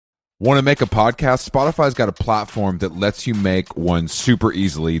Want to make a podcast? Spotify's got a platform that lets you make one super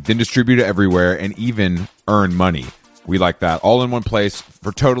easily, then distribute it everywhere, and even earn money. We like that. All in one place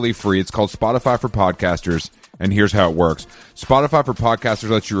for totally free. It's called Spotify for Podcasters, and here's how it works. Spotify for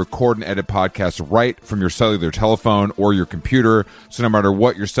Podcasters lets you record and edit podcasts right from your cellular telephone or your computer, so no matter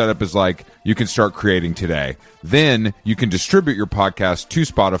what your setup is like, you can start creating today. Then you can distribute your podcast to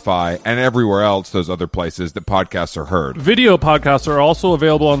Spotify and everywhere else, those other places that podcasts are heard. Video podcasts are also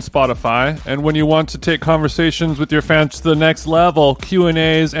available on Spotify, and when you want to take conversations with your fans to the next level,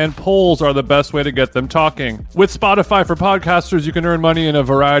 Q&As and polls are the best way to get them talking. With Spotify for Podcasters, you can earn money in a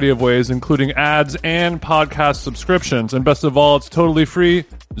variety of ways, including ads and podcast subscriptions. And best of all, it's totally free,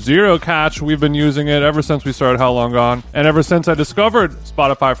 zero catch. We've been using it ever since we started How Long Gone. And ever since I discovered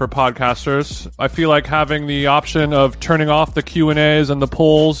Spotify for Podcasters, I feel like having the option of turning off the Q&As and the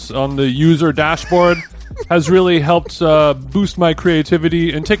polls on the user dashboard has really helped boost my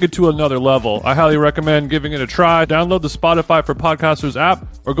creativity and take it to another level. I highly recommend giving it a try. Download the Spotify for Podcasters app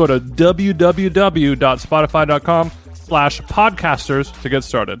or go to www.spotify.com/podcasters to get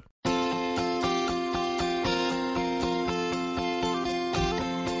started.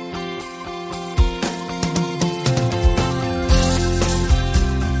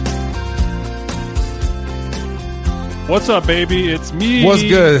 What's up, baby? It's me. What's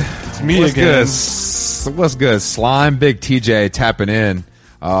good? It's me again. What's good? Slime Big TJ tapping in.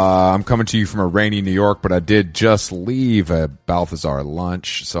 I'm coming to you from a rainy New York, but I did just leave a Balthazar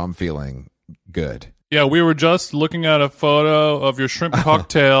lunch, so I'm feeling good. Yeah, we were just looking at a photo of your shrimp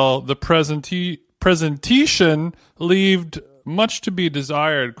cocktail. The presentation left much to be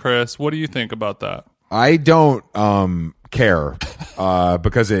desired, Chris. What do you think about that? I don't care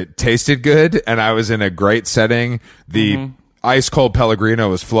because it tasted good and I was in a great setting. The ice cold Pellegrino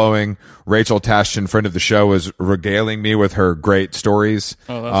was flowing. Rachel Tashton, friend of the show, was regaling me with her great stories.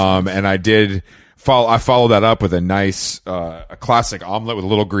 Oh, that's nice. And I did follow that up with a nice a classic omelet with a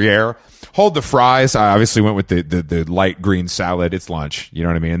little Gruyere. Hold the fries. I obviously went with the light green salad. It's lunch, you know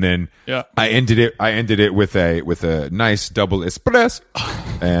what I mean? And then I ended it with a nice double espresso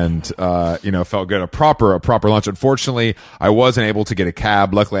and felt good. A proper lunch. Unfortunately, I wasn't able to get a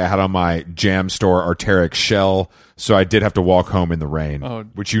cab. Luckily, I had on my Jam Store Arc'teryx shell, so I did have to walk home in the rain,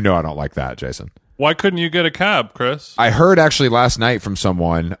 which I don't like that, Jason. Why couldn't you get a cab, Chris? I heard actually last night from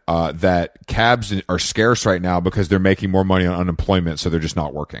someone that cabs are scarce right now because they're making more money on unemployment, so they're just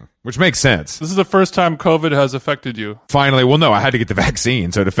not working, which makes sense. This is the first time COVID has affected you. Finally, well, no, I had to get the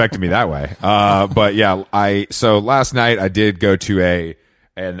vaccine, so it affected me that way. But yeah, so last night I did go to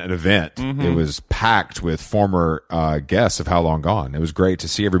an event. It was packed with former guests of How Long Gone. It was great to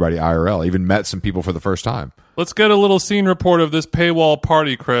see everybody IRL. Even met some people for the first time. Let's get a little scene report of this paywall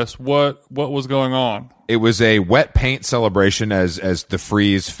party, Chris. What was going on? It was a wet paint celebration as the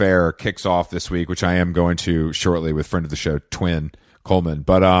Freeze Fair kicks off this week, which I am going to shortly with friend of the show, Twin Coleman.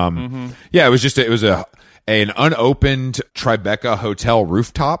 But yeah, it was an unopened Tribeca hotel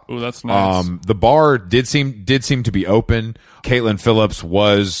rooftop. Oh, that's nice. The bar did seem to be open. Caitlin Phillips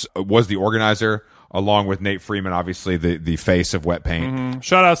was the organizer, along with Nate Freeman, obviously the face of wet paint.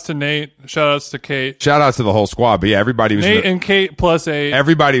 Shout outs to Nate. Shout outs to Kate. Shout outs to the whole squad. But yeah, everybody was Nate and Kate plus 8.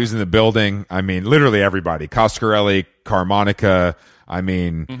 Everybody was in the building. I mean, literally everybody. Coscarelli, Carmonica. I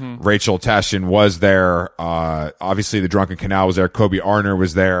mean, Rachel Tashton was there. Obviously, the Drunken Canal was there. Kobe Arner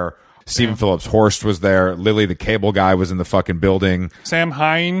was there. Stephen Phillips Horst was there. Lily, the cable guy, was in the fucking building. Sam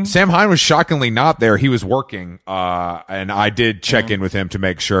Hine was shockingly not there. He was working, and I did check in with him to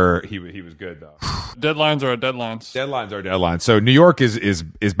make sure he was good, though. Deadlines are deadlines. Deadlines are deadlines. So New York is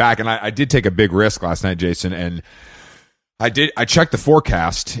back, and I did take a big risk last night, Jason, and I checked the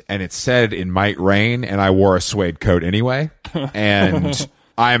forecast, and it said it might rain, and I wore a suede coat anyway, and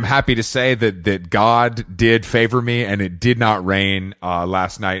I am happy to say that God did favor me, and it did not rain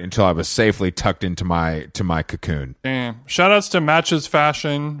last night until I was safely tucked into my cocoon. Damn! Shout outs to Matches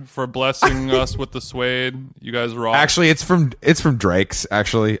Fashion for blessing us with the suede. You guys rock. Actually, it's from Drake's.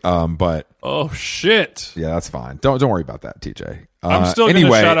 Actually, but oh shit! Yeah, that's fine. Don't worry about that, TJ. I'm still gonna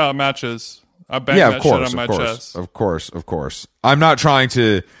shout out Matches. I bang that shit on my chest. Of course. I'm not trying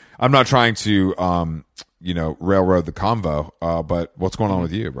to railroad the convo, but what's going on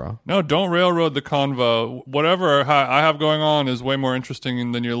with you, bro? No, don't railroad the convo. Whatever I have going on is way more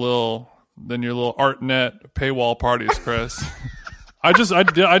interesting than your little ArtNet paywall parties, Chris. I just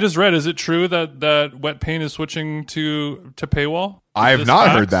read. Is it true that wet paint is switching to paywall? I have not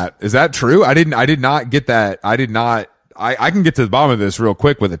heard that. Is that true? I did not get that. I can get to the bottom of this real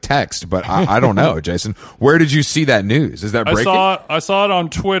quick with a text, but I don't know, Jason. Where did you see that news? Is that breaking? I saw it on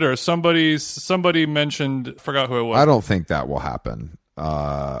Twitter. Somebody mentioned, forgot who it was. I don't think that will happen.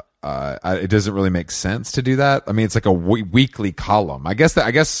 it doesn't really make sense to do that. I mean, it's like a weekly column. I guess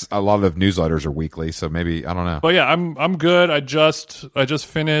a lot of newsletters are weekly, so maybe I don't know. But yeah, I'm good. I just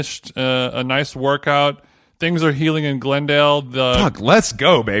finished a nice workout. Things are healing in Glendale. Fuck, let's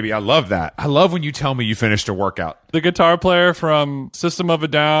go, baby. I love that. I love when you tell me you finished a workout. The guitar player from System of a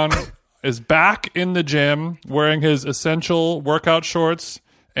Down is back in the gym wearing his essential workout shorts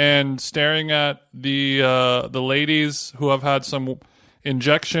and staring at the ladies who have had some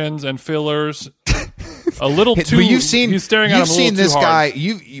injections and fillers. A little too. But you've seen. He's staring at him a little this too hard.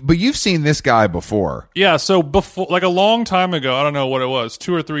 guy. But you've seen this guy before. Yeah. So before, like a long time ago, I don't know what it was,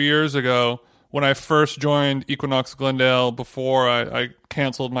 2 or 3 years ago, when I first joined Equinox Glendale, before I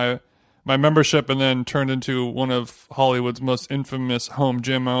canceled my membership and then turned into one of Hollywood's most infamous home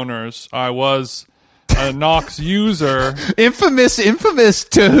gym owners. I was a Knox user. Infamous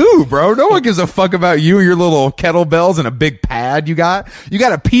to who, bro? No one gives a fuck about you and your little kettlebells and a big pad you got. You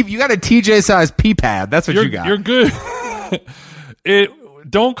got a TJ size pee pad. That's what you got. You're good.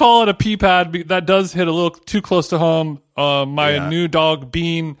 Don't call it a pee pad. That does hit a little too close to home. My new dog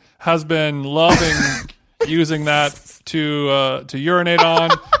Bean has been loving using that to urinate on,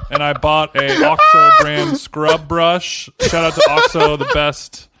 and I bought a OXO brand scrub brush. Shout out to OXO, the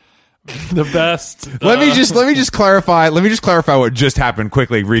best. Let me just clarify what just happened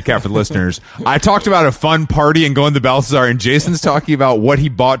quickly. Recap for the listeners. I talked about a fun party and going to Balthazar, and Jason's talking about what he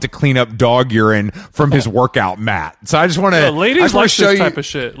bought to clean up dog urine from his workout mat. So I just want to ladies like this type of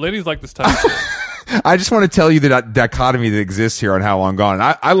shit. Ladies like this type of shit. I just want to tell you the dichotomy that exists here on How Long Gone.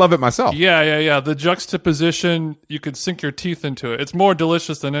 I love it myself. Yeah. The juxtaposition, you could sink your teeth into it. It's more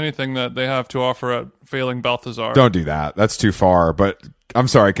delicious than anything that they have to offer at Failing Balthazar. Don't do that. That's too far, but I'm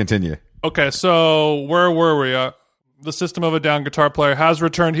sorry, continue. Okay, so where were we? The System of a Down guitar player has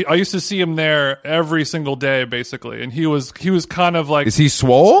returned. I used to see him there every single day, basically, and he was kind of like... Is he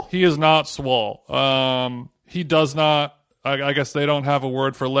swole? He is not swole. He does not... I guess they don't have a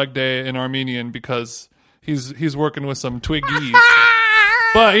word for leg day in Armenian because he's working with some twiggies.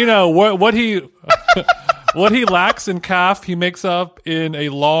 But you know what he what he lacks in calf, he makes up in a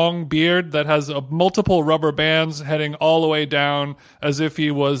long beard that has multiple rubber bands heading all the way down, as if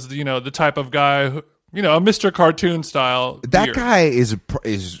he was the type of guy who, a Mr. Cartoon style. That beard. guy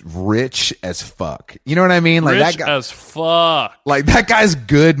is rich as fuck. You know what I mean? Like rich that guy, as fuck. Like that guy's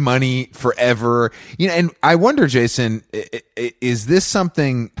good money forever. And I wonder, Jason, is this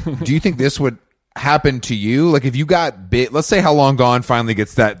something? Do you think this would happen to you? Like if you got bit, let's say How Long Gone finally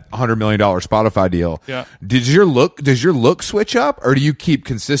gets that $100 million Spotify deal. Yeah. Does your look switch up, or do you keep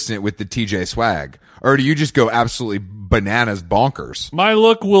consistent with the TJ swag, or do you just go absolutely bananas bonkers? My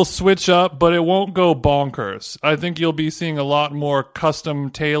look will switch up, but it won't go bonkers. I think you'll be seeing a lot more custom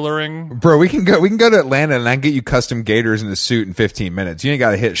tailoring. Bro, we can go to Atlanta and I can get you custom gaiters in a suit in 15 minutes. You ain't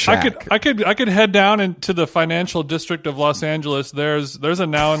got to hit Shaq. I could head down into the financial district of Los Angeles. There's a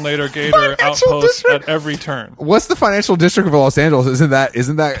Now and Later gator outpost at every turn. What's the financial district of Los Angeles? Isn't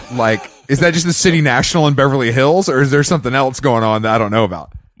that like is that just the City National in Beverly Hills, or is there something else going on that I don't know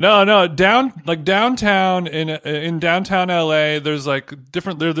about? No, downtown in downtown LA, there's like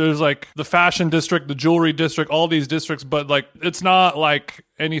different there's like the fashion district, the jewelry district, all these districts, but like it's not like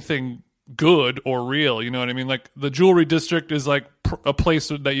anything good or real, you know what I mean? Like the jewelry district is like a place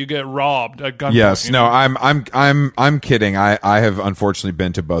that you get robbed at gunpoint. Yes, no, I'm kidding. I have unfortunately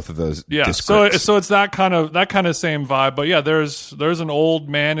been to both of those. Yeah, districts. so it's that kind of same vibe. But yeah, there's an old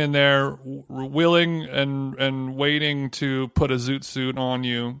man in there willing and waiting to put a zoot suit on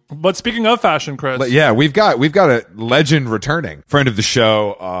you. But speaking of fashion, Chris, yeah, we've got a legend returning, friend of the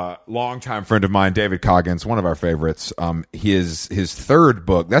show, longtime friend of mine, David Coggins, one of our favorites. His third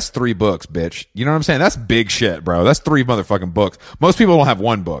book. That's 3 books, bitch. You know what I'm saying? That's big shit, bro. That's 3 motherfucking books. Most people don't have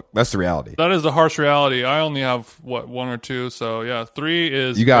 1 book. That's the reality. That is the harsh reality. I only have 1 or 2. So yeah, 3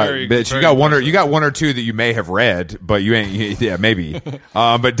 is you got very, bitch. Very you got one or two that you may have read, but you ain't. Yeah, maybe.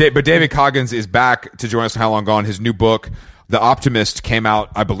 But David Coggins is back to join us on How Long Gone. His new book, The Optimist, came out,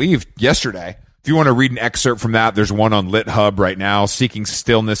 I believe, yesterday. If you want to read an excerpt from that, there's one on LitHub right now, Seeking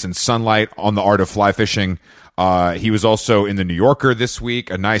Stillness and Sunlight on the Art of Fly Fishing. He was also in the New Yorker this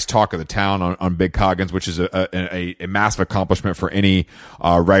week, a nice talk of the town on Big Coggins, which is a massive accomplishment for any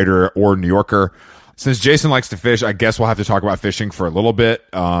writer or New Yorker. Since Jason likes to fish, I guess we'll have to talk about fishing for a little bit.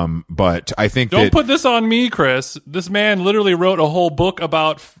 But I think don't put this on me, Chris. This man literally wrote a whole book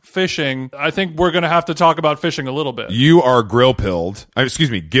about fishing. I think we're going to have to talk about fishing a little bit. You are gill-pilled,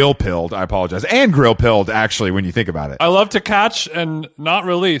 I apologize. And grill-pilled, actually, when you think about it. I love to catch and not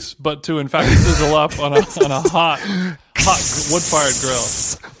release, but to, in fact, sizzle up on a hot wood-fired grill.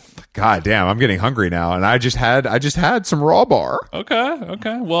 God damn, I'm getting hungry now, and I just had some raw bar.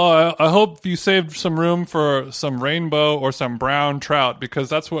 Okay. Well, I hope you saved some room for some rainbow or some brown trout, because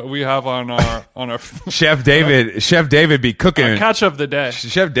that's what we have on our Chef David be cooking. Catch of the day.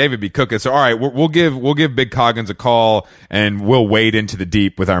 Chef David be cooking. So all right, we'll give Big Coggins a call, and we'll wade into the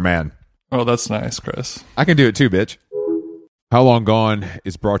deep with our man. Oh, that's nice, Chris. I can do it too, bitch. How Long Gone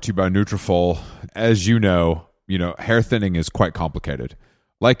is brought to you by Nutrafol. As you know, hair thinning is quite complicated.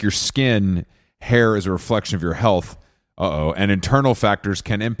 Like your skin, hair is a reflection of your health. And internal factors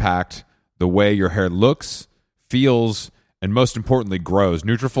can impact the way your hair looks, feels, and most importantly, grows.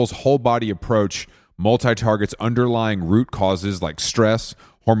 Nutrafol's whole body approach multi-targets underlying root causes like stress,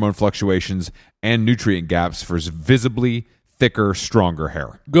 hormone fluctuations, and nutrient gaps for visibly thicker, stronger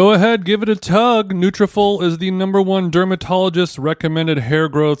hair. Go ahead, give it a tug. Nutrafol is the #1 dermatologist recommended hair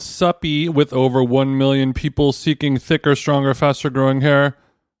growth suppy, with over 1 million people seeking thicker, stronger, faster growing hair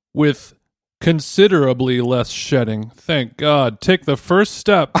with considerably less shedding. Thank God. Take the first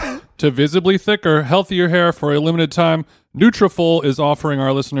step to visibly thicker, healthier hair for a limited time. Nutrafol is offering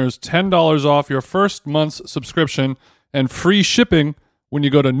our listeners $10 off your first month's subscription and free shipping when you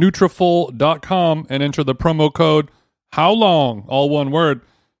go to Nutrafol.com and enter the promo code HOWLONG, all one word.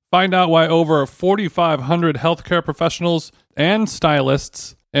 Find out why over 4,500 healthcare professionals and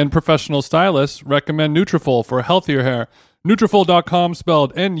stylists and professional stylists recommend Nutrafol for healthier hair. Nutrafol.com,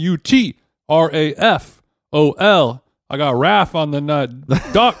 spelled Nutrafol. I got RAF on the nut.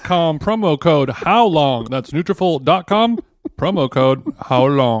 .com, promo code HOWLONG. That's Nutrafol.com, promo code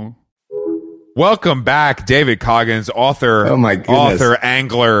HOWLONG. Welcome back, David Coggins, author,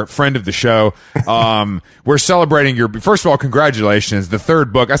 angler, friend of the show. We're celebrating first of all, congratulations, the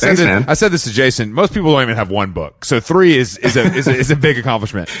third book. I said this to Jason. Most people don't even have one book, so 3 is a big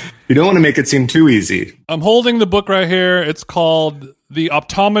accomplishment. You don't want to make it seem too easy. I'm holding the book right here. It's called The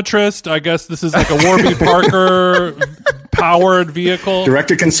Optometrist. I guess this is like a Warby Parker powered vehicle. Direct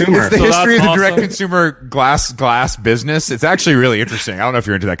to consumer. It's the history of the direct consumer glass business. It's actually really interesting. I don't know if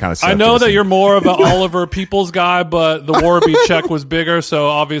you're into that kind of stuff. I know that you're more of an Oliver Peoples guy, but the Warby check was bigger, so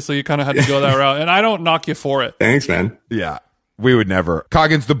obviously you kind of had to go that route. And I don't knock you for it. Thanks, man. Yeah. We would never.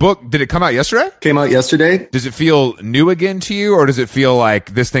 Coggins, the book, did it come out yesterday? Came out yesterday. Does it feel new again to you, or does it feel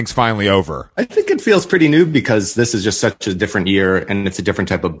like this thing's finally over? I think it feels pretty new because this is just such a different year and it's a different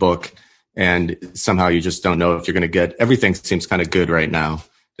type of book. And somehow you just don't know if you're going to get, everything seems kind of good right now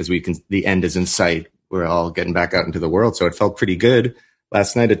as the end is in sight. We're all getting back out into the world. So it felt pretty good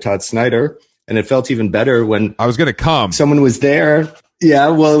last night at Todd Snyder. And it felt even better when I was going to come. Someone was there. Yeah,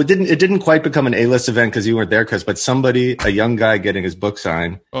 well, it didn't quite become an A-list event because you weren't there, Chris. But a young guy getting his book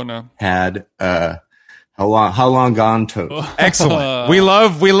signed. Oh no! Had How Long Gone tote. Excellent. We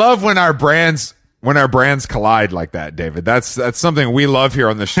love when our brands collide like that, David. That's something we love here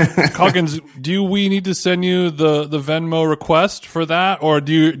on the show. Coggins, do we need to send you the Venmo request for that, or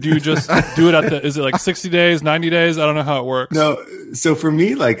do you just do it is it like 60 days, 90 days? I don't know how it works. No. So for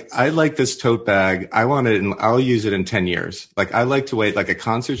me, I like this tote bag. I want it, and I'll use it in 10 years. I like to wait. Like a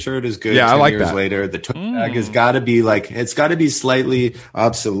concert shirt is good. Yeah, 10 I like years that. Later, the tote bag has got to be it's got to be slightly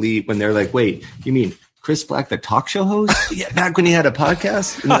obsolete when they're like, wait, you mean Chris Black, the talk show host? Yeah, back when he had a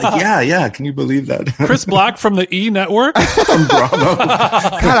podcast? And yeah. Can you believe that? Chris Black from the E! Network? From Bravo.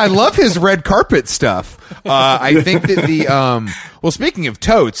 God, I love his red carpet stuff. I think that well, speaking of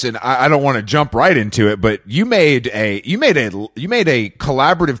totes, and I don't want to jump right into it, but you made a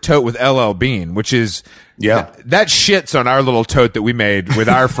collaborative tote with LL Bean, which is, yeah, that shits on our little tote that we made with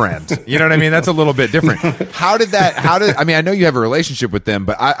our friend. You know what I mean? That's a little bit different. I mean, I know you have a relationship with them,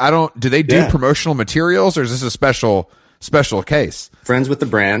 but do they do promotional materials, or is this a special case? Friends with the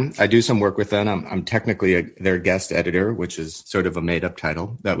brand. I do some work with them. I'm technically their guest editor, which is sort of a made up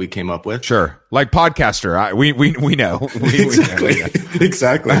title that we came up with. Sure. Like podcaster. We know.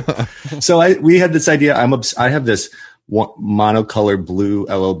 Exactly. So we had this idea. I have this monocolored blue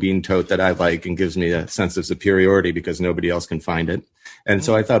LL Bean tote that I like and gives me a sense of superiority because nobody else can find it. And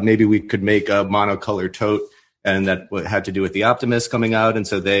so I thought maybe we could make a monocolored tote, and that had to do with the Optimist coming out. And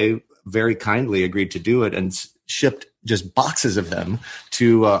so they very kindly agreed to do it and shipped just boxes of them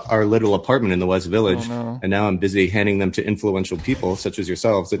to our little apartment in the West Village. Oh, no. And now I'm busy handing them to influential people such as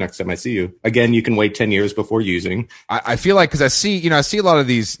yourselves the next time I see you. Again, you can wait 10 years before using. I feel like, because I see a lot of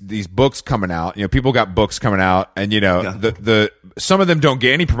these books coming out. People got books coming out, and the some of them don't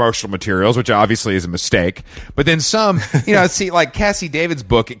get any promotional materials, which obviously is a mistake. But then some, I see like Cassie David's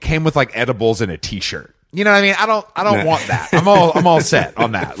book, it came with like edibles and a T-shirt. You know what I mean? I don't want that. I'm all set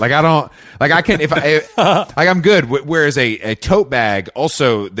on that. I'm good. Whereas a tote bag,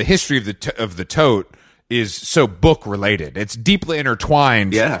 also the history of the tote is so book related. It's deeply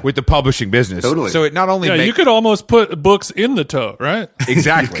intertwined with the publishing business. Totally. So it not only you could almost put books in the tote, right?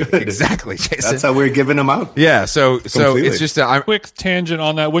 Exactly. Exactly, Jason. That's how we're giving them out. Yeah. So it's just a quick tangent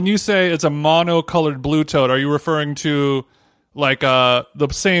on that. When you say it's a monocolored blue tote, are you referring to like the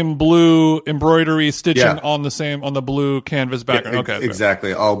same blue embroidery stitching on the blue canvas background? Yeah, okay,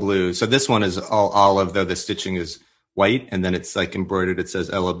 exactly. All blue. So this one is all olive, though the stitching is white, and then it's like embroidered. It says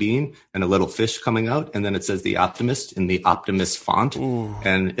Ella Bean and a little fish coming out, and then it says The Optimist in the Optimist font. Ooh.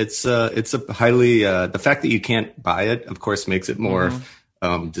 And it's a highly the fact that you can't buy it, of course, makes it more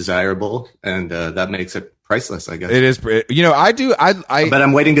desirable, and that makes it priceless, I guess. It is. But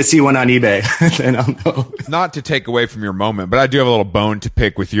I'm waiting to see one on eBay. Then I'll know. Not to take away from your moment, but I do have a little bone to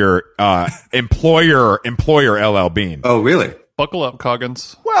pick with your employer LL Bean. Oh, really? Buckle up,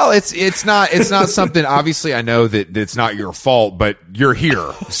 Coggins. Well, it's not something. Obviously, I know that it's not your fault, but you're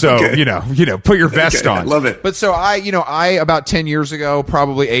here, so you know, put your vest on. I love it. But so I about 10 years ago,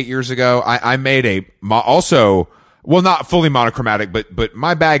 probably 8 years ago, I made not fully monochromatic, but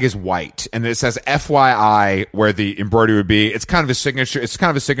my bag is white, and it says FYI where the embroidery would be. It's kind of a signature. It's kind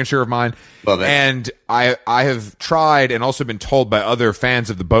of a signature of mine. Love it. And I have tried and also been told by other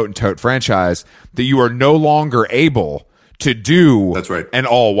fans of the Boat and Tote franchise that you are no longer able to do an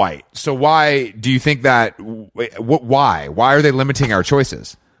all white. So why do you think that? Why are they limiting our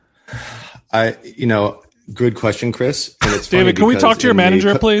choices? Good question, Chris. And it's David, can we talk to your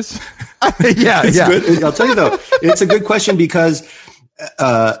manager, please? Yeah. Good. I'll tell you though, it's a good question because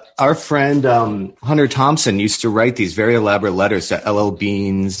our friend Hunter Thompson used to write these very elaborate letters to LL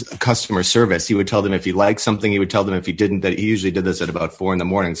Bean's customer service. He would tell them if he liked something, he would tell them if he didn't. That he usually did this at about 4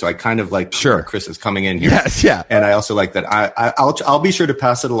 a.m. So I kind of like where Chris is coming in here. Yes, yeah. And I also like that. I'll be sure to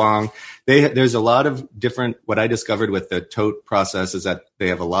pass it along. There's a lot of different. What I discovered with the tote process is that they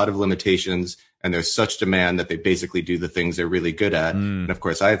have a lot of limitations, and there's such demand that they basically do the things they're really good at. And of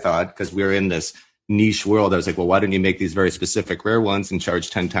course, I thought because we're in this niche world, I was like, well, why don't you make these very specific rare ones and charge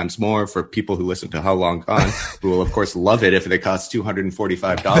 10 times more for people who listen to How Long Gone, who will of course love it if they cost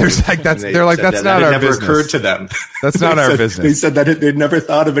 $245. They're like, that's not our business. It never occurred to them. That's not our business. They said that they'd never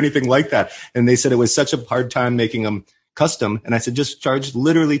thought of anything like that. And they said it was such a hard time making them custom. And I said, just charge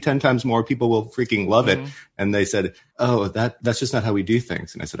literally 10 times more. People will freaking love it. And they said, oh, that's just not how we do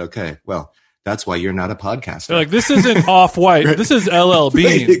things. And I said, okay, well, that's why you're not a podcaster. They're like, this isn't Off-White. This is LL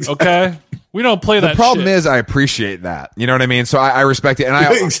Bean. Exactly. Okay. We don't play that. The problem shit. is, I appreciate that. You know what I mean? So I respect it,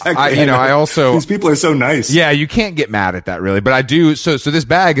 and exactly. I also these people are so nice. Yeah, you can't get mad at that, really. But I do. So this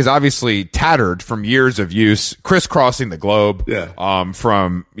bag is obviously tattered from years of use, crisscrossing the globe. Yeah.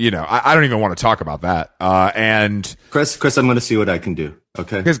 From I don't even want to talk about that. And Chris, I'm going to see what I can do.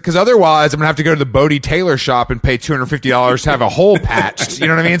 Okay. Because otherwise, I'm gonna have to go to the Bodie Taylor shop and pay $250 to have a hole patched. You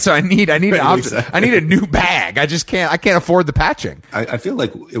know what I mean? So I need a new bag. I can't afford the patching. I feel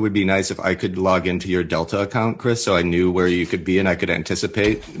like it would be nice if I could log into your Delta account, Chris, so I knew where you could be and I could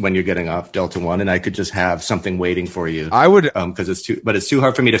anticipate when you're getting off Delta One, and I could just have something waiting for you. I would, because it's too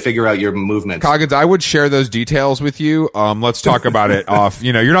hard for me to figure out your movements. Coggins, I would share those details with you. Let's talk about it off.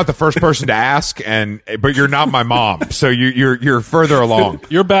 You're not the first person to ask, but you're not my mom, so you're further along.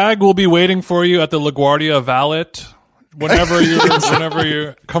 Your bag will be waiting for you at the LaGuardia Valet whenever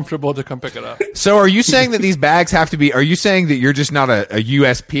you're comfortable to come pick it up. So are you saying that these bags have to be, are you saying that you're just not a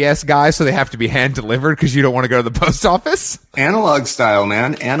USPS guy, so they have to be hand delivered because you don't want to go to the post office? Analog style,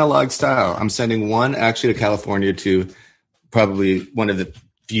 man. Analog style. I'm sending one actually to California to probably one of the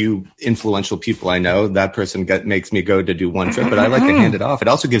few influential people I know. That person makes me go to do one trip, but I like to hand it off. It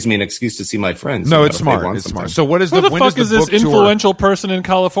also gives me an excuse to see my friends. No, it's smart. It's smart. So what is Who the fuck is this influential person in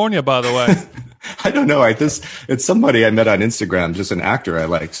California, by the way? I don't know. It's somebody I met on Instagram, just an actor I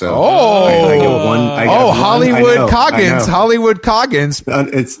like. So Hollywood Coggins. Hollywood Coggins.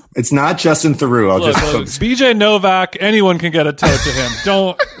 It's not Justin Theroux. Look, BJ Novak. Anyone can get a tote to him.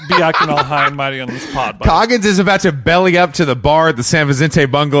 Don't be acting all high and mighty on this pod. Buddy. Coggins is about to belly up to the bar at the San Vicente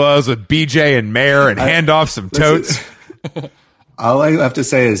Bungalows with BJ and Mayor and hand off some totes. All I have to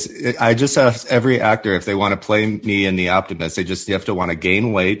say is I just ask every actor if they want to play me in The Optimist. You have to want to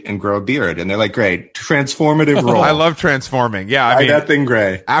gain weight and grow a beard. And they're like, great, transformative role. I love transforming. Yeah, I mean, that thing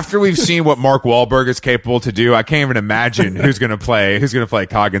gray. After we've seen what Mark Wahlberg is capable to do, I can't even imagine who's going to play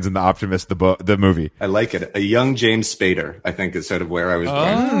Coggins in The Optimist, the movie. I like it. A young James Spader, I think, is sort of where I was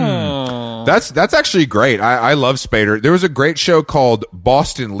going. That's actually great. I love Spader. There was a great show called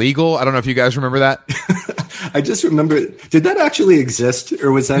Boston Legal. I don't know if you guys remember that. I just remember. Did that actually exist,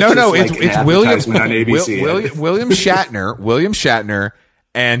 or was that no? It's an William advertisement on ABC? William Shatner. William Shatner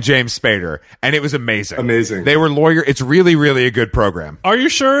and James Spader, and it was amazing. Amazing. They were lawyer. It's really, really a good program. Are you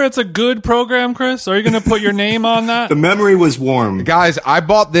sure it's a good program, Chris? Are you going to put your name on that? The memory was warm. Guys, I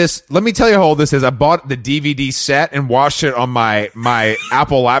bought this. Let me tell you how old this is. I bought the DVD set and watched it on my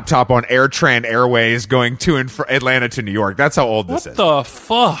Apple laptop on AirTran Airways going to Atlanta to New York. That's how old this is. What the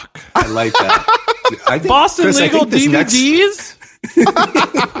fuck? I like that. I think, Boston Chris, Legal DVDs?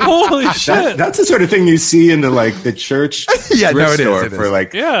 Holy shit! That's the sort of thing you see in the church thrift store for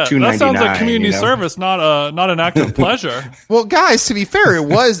like $2.99. That sounds like community service, not an act of pleasure. Well, guys, to be fair, it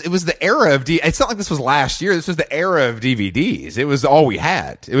was the era of it's not like this was last year. This was the era of DVDs. It was all we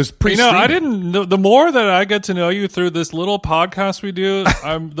had. It was pre. I didn't. The more that I get to know you through this little podcast we do,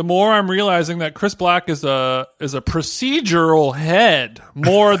 the more I'm realizing that Chris Black is a procedural head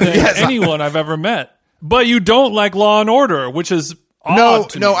more than anyone I've ever met. But you don't like Law and Order, which is odd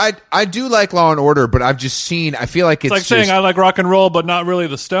to me. I do like Law and Order, but I've just seen. I feel like it's like saying I like rock and roll, but not really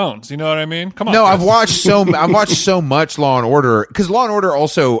the Stones. You know what I mean? Come on. No, Chris. I've watched so much Law and Order because Law and Order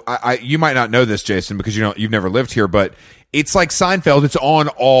also. You might not know this, Jason, because you've never lived here, but it's like Seinfeld.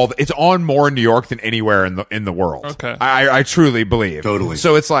 It's on more in New York than anywhere in the world. Okay, I truly believe totally.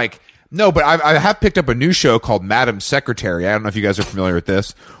 So it's like. No, but I have picked up a new show called Madam Secretary. I don't know if you guys are familiar with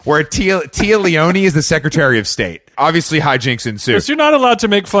this, where Tia Leone is the Secretary of State. Obviously, hijinks ensue. Chris, you're not allowed to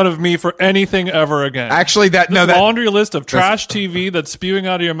make fun of me for anything ever again. Actually, that laundry list of trash TV that's spewing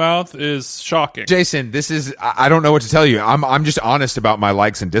out of your mouth is shocking. Jason, this is I don't know what to tell you. I'm just honest about my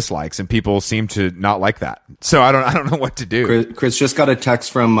likes and dislikes, and people seem to not like that. So I don't know what to do. Chris just got a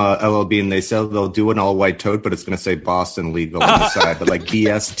text from LLB, and they said they'll do an all white tote, but it's going to say Boston Legal on the side, but like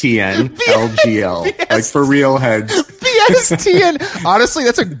BSTN. LGL, like for real heads. BSTN. Honestly,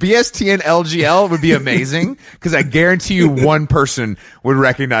 that's a BSTN LGL would be amazing because I guarantee you one person would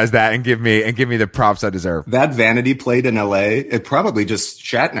recognize that and give me the props I deserve. That vanity plate in LA, it probably just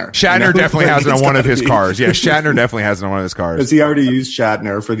Shatner. Shatner definitely has it on one of his cars. Yeah, Shatner definitely has it on one of his cars. Because he already used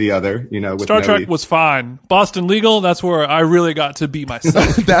Shatner for the other, with Star Trek was fine. Boston Legal, that's where I really got to be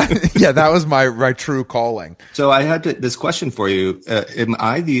myself. that was my true calling. So I had this question for you. Am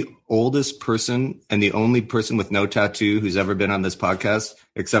I the oldest person and the only person with no tattoo who's ever been on this podcast,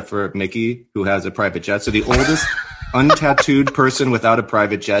 except for Mickey, who has a private jet? So the oldest untattooed person without a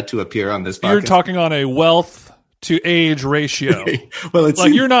private jet to appear on this podcast. You're talking on a wealth to age ratio. Well, it's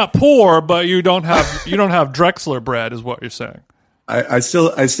like you're not poor, but you don't have Drexler bread, is what you're saying. I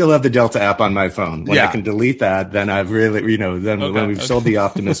still have the Delta app on my phone. When I can delete that, then I've really, when we've sold the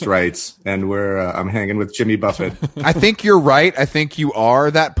Optimist rights and I'm hanging with Jimmy Buffett. I think you're right. I think you are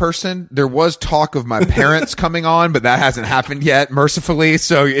that person. There was talk of my parents coming on, but that hasn't happened yet, mercifully.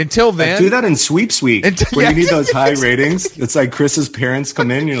 So until then, do that in Sweep Suite where you need those high ratings. It's like Chris's parents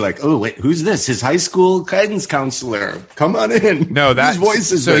come in, and you're like, oh wait, who's this? His high school guidance counselor. Come on in. No, that's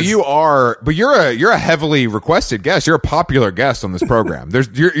voice is so this? You are, but you're a heavily requested guest. You're a popular guest on this program.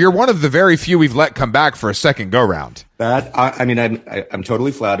 You're one of the very few we've let come back for a second go round. I'm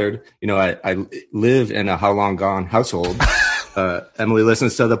totally flattered. I live in a how long gone household. Emily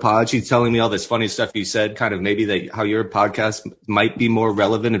listens to the pod. She's telling me all this funny stuff you said, kind of maybe how your podcast might be more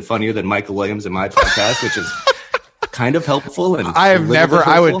relevant and funnier than Michael Williams and my podcast, which is kind of helpful. And I have never.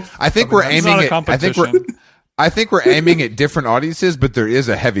 I think we're aiming at. I think we're aiming at different audiences, but there is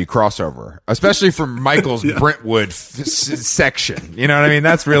a heavy crossover, especially from Michael's Brentwood section. You know what I mean?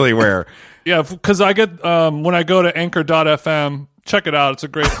 That's really where. Yeah, because I get when I go to anchor.fm, check it out. It's a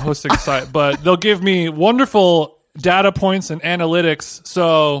great hosting site, but they'll give me wonderful data points and analytics.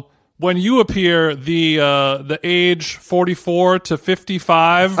 So when you appear, the age 44 to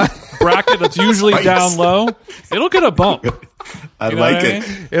 55 bracket that's usually down low, it'll get a bump. I like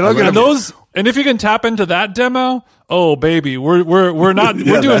it. It'll get those. And if you can tap into that demo, oh baby, we're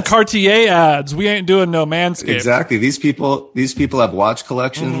doing Cartier ads. We ain't doing no Manscaped. Exactly. These people have watch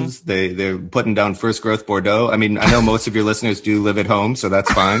collections. Mm-hmm. They're putting down First Growth Bordeaux. I mean, I know most of your listeners do live at home, so that's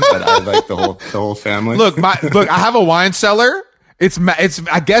fine. But I like the whole family. Look, I have a wine cellar.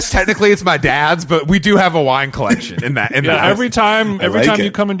 I guess technically it's my dad's, but we do have a wine collection in that. Every time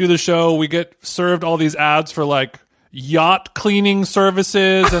you come and do the show, we get served all these ads for like yacht cleaning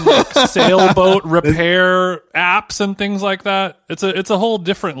services and like sailboat repair apps and things like that. It's a whole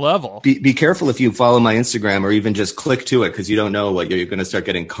different level. Be careful if you follow my Instagram or even just click to it, because you don't know what you're going to start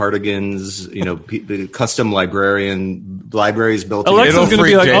getting. Cardigans, the custom libraries built. Alexa's going to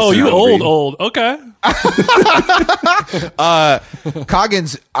be like, "Oh, you old, okay."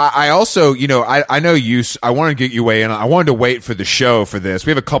 Coggins, I also, I know you. I want to get you weigh in. I wanted to wait for the show for this. We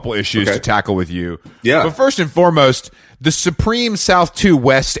have a couple issues to tackle with you. Yeah. But first and foremost, the Supreme South 2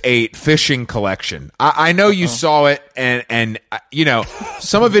 West 8 fishing collection. I know you saw it, and you know,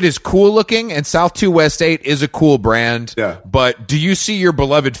 some of it is cool looking, and South 2 West 8 is a cool brand. Yeah. But do you see your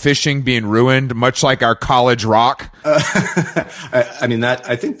beloved fishing being ruined, much like our college rock? I mean,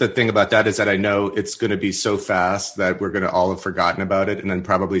 I think the thing about that is that I know it's going to be so fast that we're going to all have forgotten about it, and then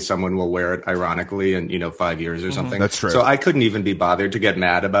probably someone will wear it ironically in 5 years or something. That's true. So I couldn't even be bothered to get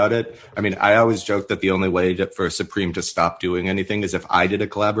mad about it. I mean, I always joke that the only way for Supreme to stop doing anything is if I did a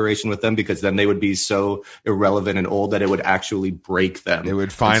collaboration with them, because then they would be so irrelevant and old that it would actually break them. It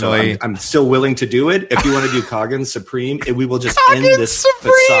would finally. So I'm still willing to do it. If you want to do Coggins Supreme, we will just end Coggins this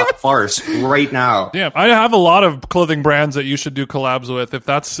Supreme! facade farce right now. Yeah, I have a lot of clothing brands that you should do collabs with if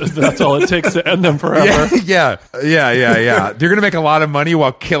that's all it takes to end them forever. Yeah. You're gonna make a lot of money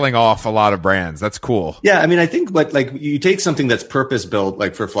while killing off a lot of brands. That's cool. Yeah, I mean, I think, but like you take something that's purpose built,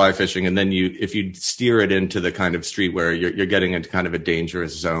 like for fly fishing, and then if you steer it into the kind of street where you're getting into kind of a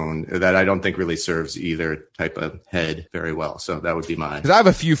dangerous zone that I don't think really serves either type of head very well. So that would be mine. Because I have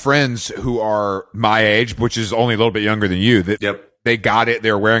a few friends who are my age, which is only a little bit younger than you. That Yep. They got it.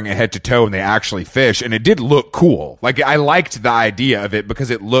 They were wearing it head to toe, and they actually fish, and it did look cool. Like I liked the idea of it because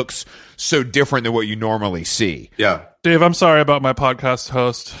it looks so different than what you normally see. Yeah. Dave, I'm sorry about my podcast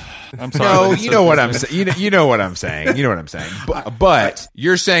host. I'm sorry. No, you know what I'm saying. You know what I'm saying. You know what I'm saying. But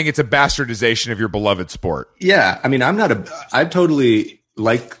you're saying it's a bastardization of your beloved sport. Yeah. I mean, I totally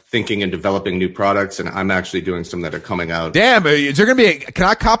like thinking and developing new products, and I'm actually doing some that are coming out. Damn, is there going to be can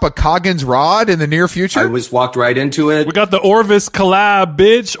I cop a Coggins rod in the near future? I was walked right into it. We got the Orvis collab,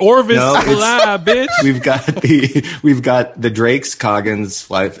 bitch. Collab, bitch. We've got the Drake's Coggins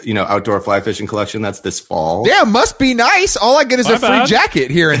outdoor fly fishing collection. That's this fall. Damn, must be nice. All I get is My a free bad. jacket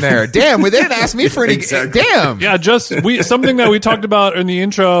here and there. Damn, well, they didn't ask me for any. Exactly. Damn. Yeah, something that we talked about in the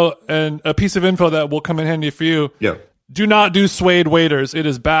intro, and a piece of info that will come in handy for you. Yeah. Do not do suede waders. It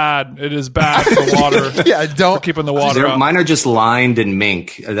is bad. It is bad for the water. Yeah, don't for keeping the water up. Mine are just lined in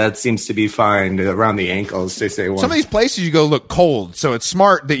mink. That seems to be fine around the ankles. They say Some of these places you go look cold, so it's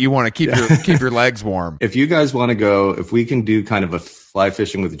smart that you want to keep your legs warm. If you guys want to go, if we can do kind of a fly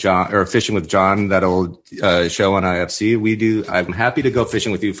fishing with John or fishing with John, that old show on IFC, I'm happy to go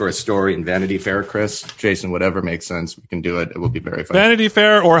fishing with you for a story in Vanity Fair, Chris, Jason, whatever makes sense. We can do it. It will be very fun. Vanity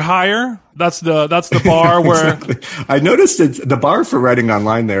Fair or higher. That's the bar where Exactly. I noticed the bar for writing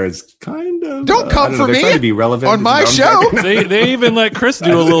online there is kind of Don't come for me trying to be relevant on my show. they even let Chris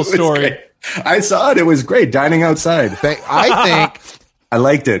do a little story. Great. I saw it. It was great. Dining outside. I think. I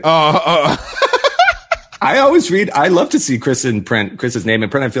liked it. I always read. I love to see Chris's name in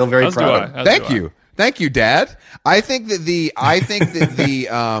print. I feel very As do proud. I. Thank you, Dad. I think that the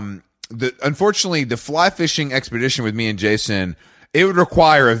unfortunately the fly fishing expedition with me and Jason, it would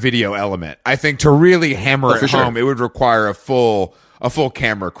require a video element. I think to really hammer it home, it would require a full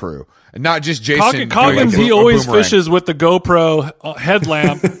camera crew. Not just Jason. Coggins, he always fishes with the GoPro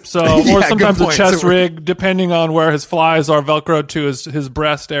headlamp, or sometimes a chest rig, depending on where his flies are velcroed to his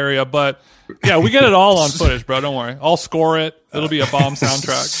breast area. But yeah, we get it all on footage, bro. Don't worry. I'll score it. It'll be a bomb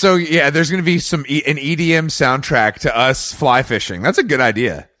soundtrack. So yeah, there's going to be an EDM soundtrack to us fly fishing. That's a good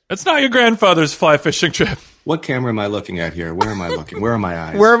idea. It's not your grandfather's fly fishing trip. What camera am I looking at here? Where am I looking? Where are my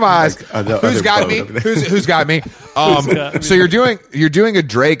eyes? Where are my eyes? Who's got me? over there. Who's got me? So you're doing a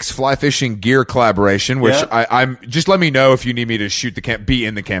Drake's fly fishing gear collaboration, which Yeah. I'm just let me know if you need me to be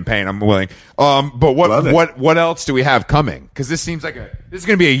in the campaign. I'm willing. But what else do we have coming? Because this seems like this is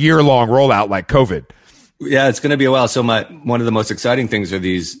going to be a year-long rollout, like COVID. Yeah, it's going to be a while. So one of the most exciting things are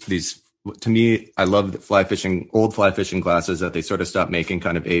these. To me, I love the old fly fishing glasses that they sort of stopped making,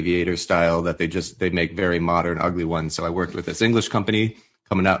 kind of aviator style, that they make very modern, ugly ones. So I worked with this English company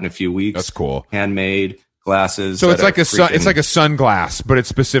coming out in a few weeks. That's cool. Handmade glasses. So it's like a sunglass, but it's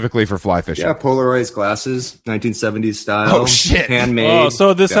specifically for fly fishing. Yeah, polarized glasses, 1970s style. Oh, shit. Handmade. Oh,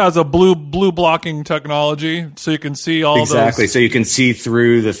 so this has a blue blocking technology, so you can see all Exactly. those. So you can see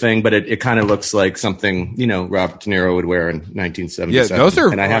through the thing, but it kind of looks like something, Robert De Niro would wear in 1977. Yeah, those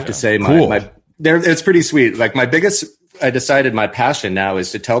are. And I have to say, cool. it's pretty sweet. Like I decided my passion now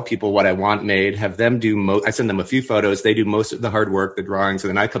is to tell people what I want made, have them do I send them a few photos. They do most of the hard work, the drawings, and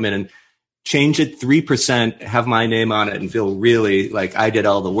then I come in and change it 3%, have my name on it, and feel really like I did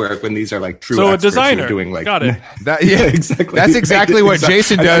all the work when these are like true So a experts who are designer. doing like Got it. exactly. That's exactly what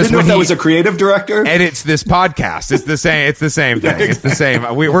Jason does I didn't know when if that he was a creative director. edits this podcast. It's the same. It's the same thing. It's the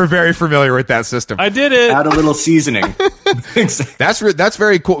same. We're very familiar with that system. I did it. Add a little seasoning. Exactly. That's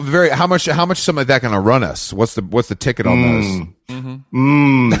very cool. How much something like that going to run us? What's the ticket on those?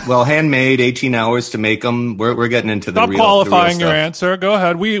 Well, handmade, 18 hours to make them. We're getting into the Stop real qualifying the real your stuff. answer. Go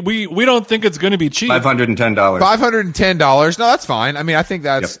ahead. We don't think it's going to be cheap. $510. $510. No, that's fine. I mean, I think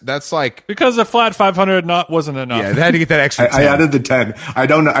that's like, Because a flat 500 wasn't enough. yeah, they had to get that extra 10. I added the 10. I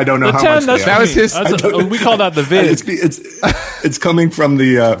don't know The how 10, much that's they for are. That was me. his- We call that the VIG. It's coming from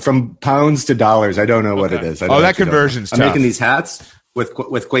the from pounds to dollars. I don't know what it is. I that actually don't know. conversion's I'm tough. making these hats with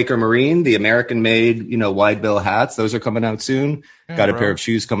Quaker Marine, the American made, wide bill hats. Those are coming out soon. Got a pair of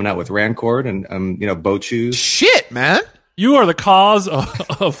shoes coming out with Rancord and boat shoes. Shit, man. You are the cause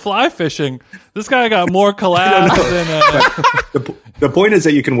of fly fishing. This guy got more collabs than. The point is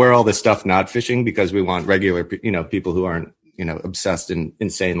that you can wear all this stuff not fishing because we want regular people who aren't obsessed and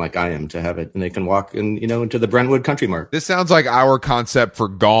insane like I am to have it, and they can walk into the Brentwood Country Mart. This sounds like our concept for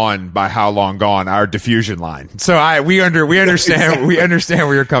Gone by How Long Gone, our diffusion line. So we understand we understand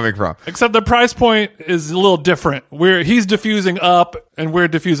where you're coming from. Except the price point is a little different. He's diffusing up and we're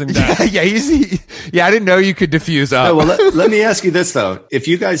diffusing down. Yeah, I didn't know you could diffuse up. Oh, well, let me ask you this though: if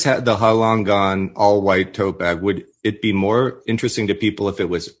you guys had the How Long Gone all white tote bag, would it be more interesting to people if it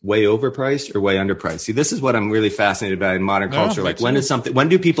was way overpriced or way underpriced? See, this is what I'm really fascinated by in modern culture. Like, when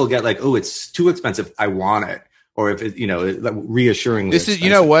do people get like, oh, it's too expensive, I want it, or if it, reassuringly. This is, expensive.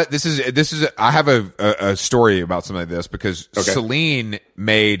 you know what? This is. I have a story about something like this because Celine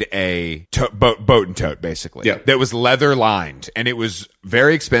made a boat and tote basically that was leather lined and it was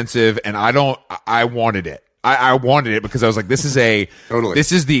very expensive and I wanted it. I wanted it because I was like, this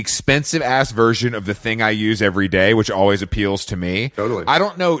is the expensive ass version of the thing I use every day, which always appeals to me. Totally. I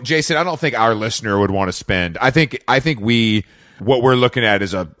don't know, Jason, I don't think our listener would want to spend. I think what we're looking at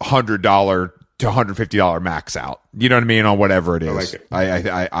is $100 to $150 max out. You know what I mean? On whatever it is. I like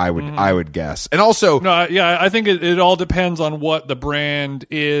it. I would guess. And also, I think it all depends on what the brand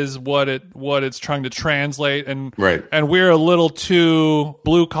is, what it's trying to translate, and we're a little too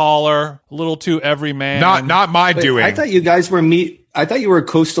blue collar, a little too everyman. not my doing. I thought you guys were I thought you were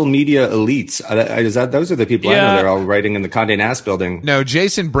coastal media elites. Those are the people I know. They're all writing in the Condé Nast building. No,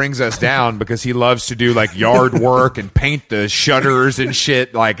 Jason brings us down because he loves to do like yard work and paint the shutters and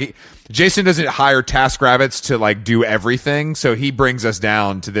shit. Like Jason doesn't hire TaskRabbits to like do everything, so he brings us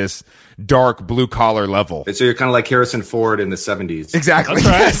down to this dark blue collar level. So you're kind of like Harrison Ford in the 70s. Exactly.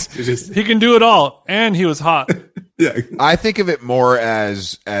 That's right. Yes. He can do it all, and he was hot. Yeah. I think of it more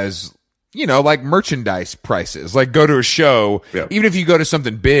as like merchandise prices. Like go to a show, even if you go to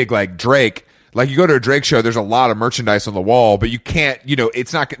something big like Drake, like you go to a Drake show, there's a lot of merchandise on the wall, but you can't,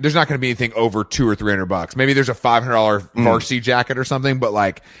 there's not going to be anything over $200 or $300. Maybe there's a $500 varsity jacket or something, but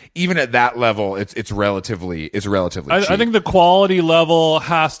like even at that level, it's relatively cheap. I think the quality level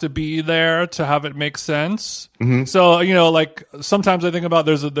has to be there to have it make sense. Mm-hmm. So, like sometimes I think about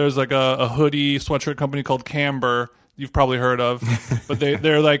there's like a hoodie sweatshirt company called Camber. You've probably heard of, but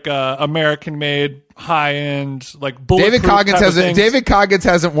they're like American made, high end, like bulletproof. David Coggins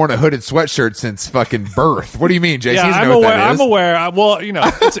hasn't worn a hooded sweatshirt since fucking birth. What do you mean, Jason? Yeah, I'm aware. Well,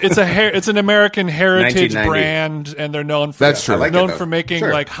 it's an American heritage 1990. brand, and they're known for That's true. I like known it, though. for making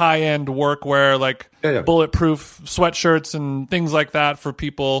Sure. like high end workwear, like bulletproof sweatshirts and things like that for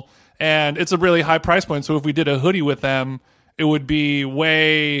people. And it's a really high price point. So if we did a hoodie with them, it would be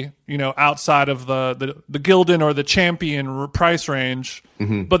way, outside of the Gildan or the Champion price range.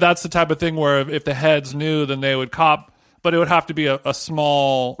 Mm-hmm. But that's the type of thing where if the heads knew, then they would cop. But it would have to be a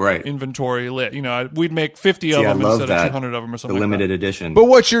small inventory lit. We'd make 50 of them instead of 200 of them or something. The limited like edition. But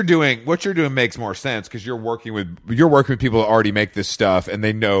what you're doing makes more sense because you're working with people that already make this stuff, and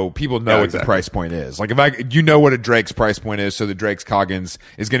people know what the price point is. Like what a Drake's price point is, so the Drake's Coggins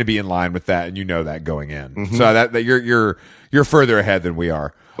is going to be in line with that, and you know that going in. Mm-hmm. So that you're further ahead than we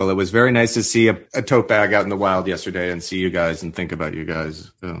are. Well, it was very nice to see a tote bag out in the wild yesterday and see you guys and think about you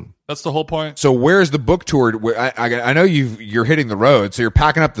guys. That's the whole point. So where's the book tour? I know you're hitting the road, so you're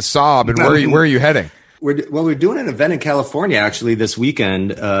packing up the Saab, and where are you heading? We're doing an event in California actually this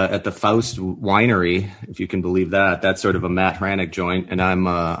weekend at the Faust Winery, if you can believe that. That's sort of a Matt Hranick joint, and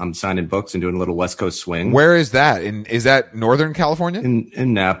I'm signing books and doing a little West Coast swing. Where is that? Is that Northern California?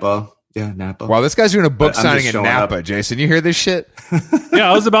 In Napa. Yeah, Napa. Wow, this guy's doing a book signing in Napa, up. Jason. You hear this shit? Yeah,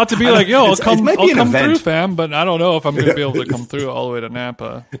 I was about to be like, yo, I'll come event. through, fam, but I don't know if I'm going to be able to come through all the way to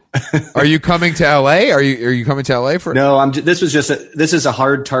Napa. Are you coming to LA? Are you coming to LA for? No, this is a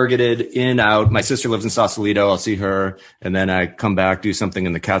hard targeted in out. My sister lives in Sausalito. I'll see her, and then I come back, do something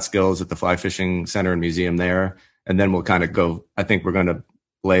in the Catskills at the Fly Fishing Center and Museum there, and then we'll kind of go. I think we're going to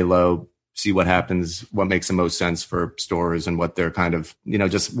lay low see what happens, what makes the most sense for stores and what they're kind of,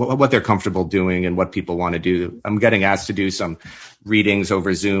 just what they're comfortable doing and what people want to do. I'm getting asked to do some readings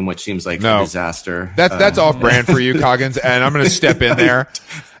over Zoom, which seems like a disaster. That's off brand for you, Coggins, and I'm going to step in there.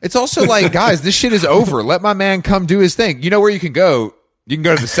 It's also like, guys, this shit is over. Let my man come do his thing. You know where you can go? You can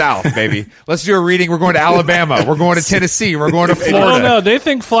go to the South, baby. Let's do a reading. We're going to Alabama. We're going to Tennessee. We're going to Florida. I don't know. They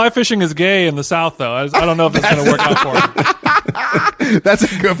think fly fishing is gay in the South, though. I don't know if it's going to work out for them. That's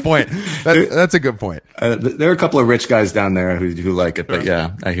a good point. That's a good point. There are a couple of rich guys down there who like it, but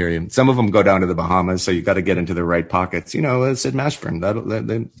yeah, I hear you. Some of them go down to the Bahamas, so you got to get into the right pockets. Sid Mashburn,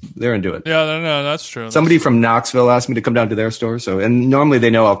 they're into it. Yeah, no, that's true. Somebody from Knoxville asked me to come down to their store, and normally they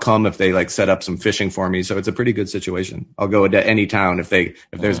know I'll come if they like set up some fishing for me. So it's a pretty good situation. I'll go to any town if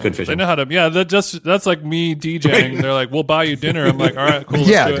there's good fishing. They know how to. Yeah, that's like me DJing. They're like, "We'll buy you dinner." I'm like, "All right, cool."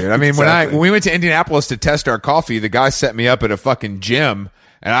 Yeah, dude. I mean, Exactly. when we went to Indianapolis to test our coffee, the guy set me up at a fucking gym,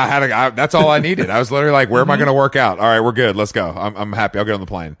 and that's all I needed. I was literally like, "Where am I going to work out?" All right, we're good. Let's go. I'm happy. I'll get on the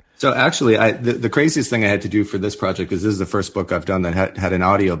plane. So actually, the craziest thing I had to do for this project is this is the first book I've done that had an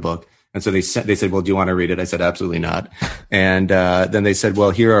audio book. And so they said, well, do you want to read it? I said, absolutely not. And then they said,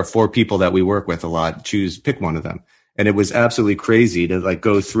 well, here are 4 people that we work with a lot. Pick one of them. And it was absolutely crazy to like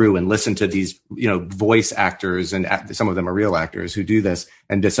go through and listen to these, voice actors, and some of them are real actors who do this,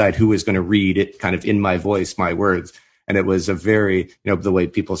 and decide who is going to read it kind of in my voice, my words. And it was a very, the way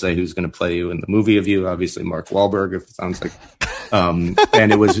people say who's going to play you in the movie of you, obviously Mark Wahlberg, if it sounds like,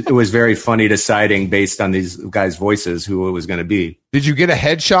 and it was very funny deciding based on these guys' voices who it was going to be. Did you get a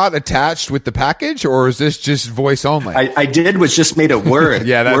headshot attached with the package, or is this just voice only? I did, which just made it worse.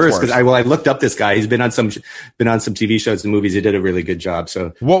 Yeah, that's worse. Because I looked up this guy. He's been on some TV shows and movies. He did a really good job.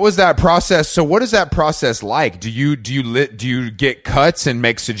 So what was that process? So what is that process like? Do you get cuts and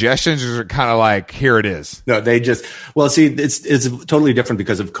make suggestions, or is it kind of like, here it is? No, they just, see, it's totally different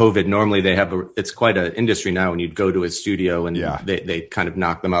because of COVID. Normally they have it's quite an industry now when you'd go to a studio and they kind of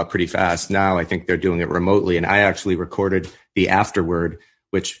knock them out pretty fast. Now I think they're doing it remotely, and I actually recorded the afterword,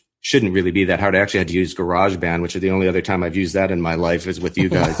 which shouldn't really be that hard. I actually had to use GarageBand, which is the only other time I've used that in my life is with you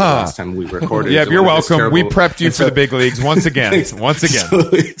guys. The last time we recorded. Yeah, you're welcome. We prepped you for the big leagues once again.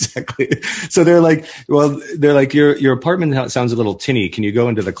 Exactly. So they're like, your apartment sounds a little tinny. Can you go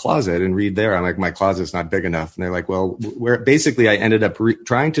into the closet and read there? I'm like, my closet's not big enough. And they're like, well, basically I ended up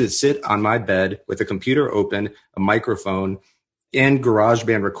trying to sit on my bed with a computer open, a microphone, and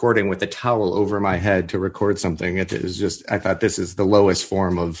GarageBand recording with a towel over my head to record something. It is just, I thought this is the lowest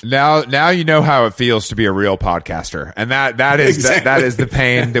form of. Now you know how it feels to be a real podcaster, and that is Exactly. that is the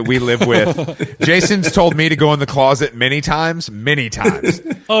pain that we live with. Jason's told me to go in the closet many times.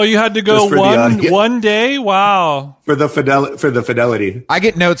 Oh, you had to go one day? Wow. For the fidelity. I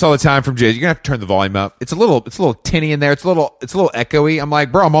get notes all the time from Jason. You're gonna have to turn the volume up. It's a little tinny in there. It's a little echoey. I'm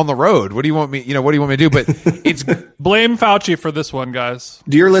like, bro, I'm on the road. What do you want me? What do you want me to do? But it's blame Fauci for this one, guys.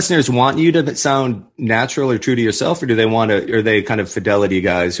 Do your listeners want you to sound natural or true to yourself, or do they are they kind of fidelity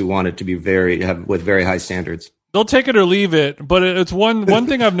guys who want it to be with very high standards? They'll take it or leave it, but it's one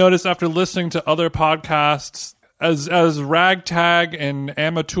thing I've noticed after listening to other podcasts. As ragtag and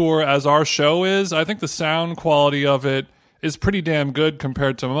amateur as our show is, I think the sound quality of it is pretty damn good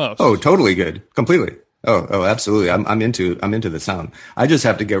compared to most. Oh, totally good. Completely. Oh, absolutely. I'm into the sound. I just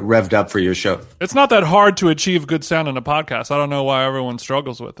have to get revved up for your show. It's not that hard to achieve good sound in a podcast. I don't know why everyone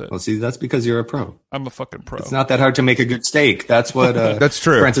struggles with it. Well, see, that's because you're a pro. I'm a fucking pro. It's not that hard to make a good steak. That's what that's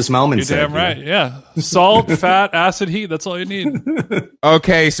true. Francis Melman You're said. damn right. Yeah. Salt, fat, acid, heat. That's all you need.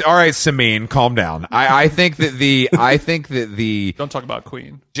 okay. So, all right, Samin, calm down. I think that the Don't talk about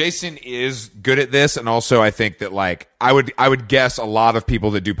Queen. Jason is good at this, and also I think that like I would guess a lot of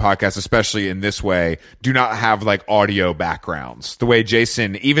people that do podcasts, especially in this way, do not have like audio backgrounds. The way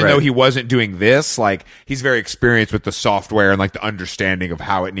Jason, even though he wasn't doing this, like he's very experienced with the software and like the understanding of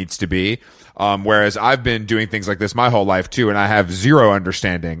how it needs to be. Whereas I've been doing things like this my whole life too, and I have zero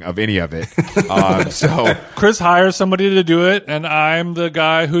understanding of any of it. So Chris hires somebody to do it, and I'm the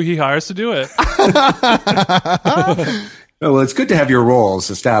guy who he hires to do it. Oh, well, it's good to have your roles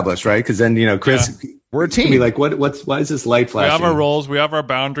established, right? Because then, Chris, we're a team. Be like, why is this light flashing? We have our roles, we have our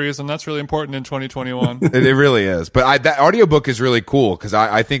boundaries, and that's really important in 2021. It really is. But that audiobook is really cool because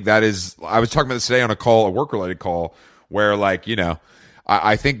I think that is. I was talking about this today on a work related call, where like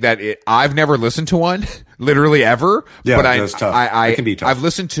I think that I've never listened to one literally ever. Yeah, but that's tough. It can be tough. I've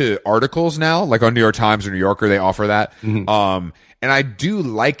listened to articles now, like on New York Times or New Yorker, they offer that. Mm-hmm. And I do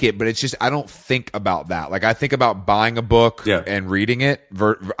like it, but it's just I don't think about that. Like I think about buying a book and reading it.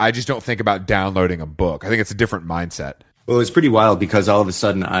 I just don't think about downloading a book. I think it's a different mindset. Well, it's pretty wild because all of a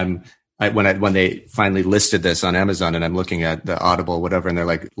sudden I'm when they finally listed this on Amazon, and I'm looking at the Audible, whatever, and they're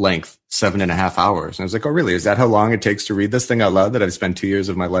like length 7.5 hours. And I was like, oh, really? Is that how long it takes to read this thing out loud that I've spent 2 years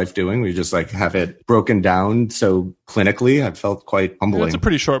of my life doing? We just like have it broken down so clinically. I felt quite humbling. It's a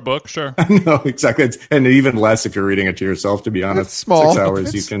pretty short book, sure. No, exactly. And even less if you're reading it to yourself, to be honest. It's small. 6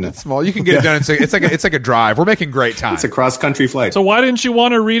 hours, It's small. You can get it done. It's like a drive. We're making great time. It's a cross-country flight. So why didn't you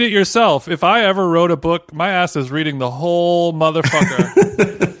want to read it yourself? If I ever wrote a book, my ass is reading the whole motherfucker.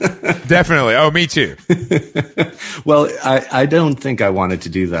 Definitely. Oh, me too. Well, I don't think I wanted to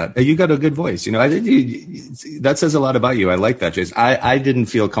do that. You got a good voice. You know, that says a lot about you. I like that, Jason. I didn't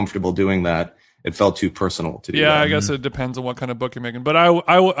feel comfortable doing that. It felt too personal to do that. Yeah, I guess it depends on what kind of book you're making. But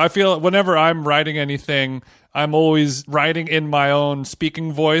I feel whenever I'm writing anything, I'm always writing in my own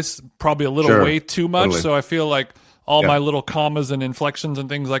speaking voice, probably a little way too much. Totally. So I feel like all my little commas and inflections and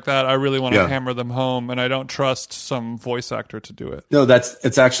things like that, I really want to hammer them home, and I don't trust some voice actor to do it. No, that's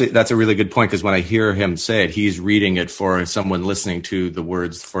a really good point, because when I hear him say it, he's reading it for someone listening to the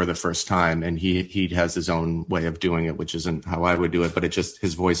words for the first time, and he has his own way of doing it, which isn't how I would do it, but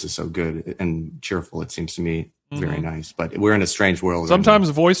his voice is so good and cheerful, it seems to me. Very nice, but we're in a strange world. Sometimes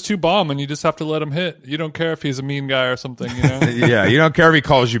voice too bomb, and you just have to let him hit. You don't care if he's a mean guy or something, you know. Yeah, you don't care if he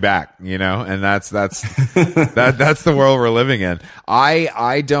calls you back, you know, and that's that's the world we're living in.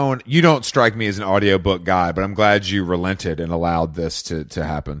 You don't strike me as an audiobook guy, but I'm glad you relented and allowed this to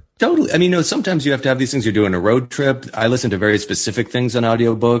happen. Totally. I mean, sometimes you have to have these things. You're doing a road trip. I listen to very specific things on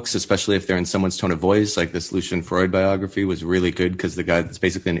audiobooks, especially if they're in someone's tone of voice. Like this Lucian Freud biography was really good, because the guy, it's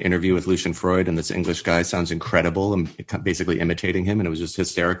basically an interview with Lucian Freud, and this English guy sounds incredible and basically imitating him. And it was just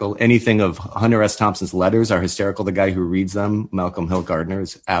hysterical. Anything of Hunter S. Thompson's letters are hysterical. The guy who reads them, Malcolm Hill Gardner,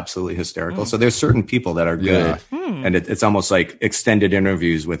 is absolutely hysterical. So there's certain people that are good. And it's almost like extended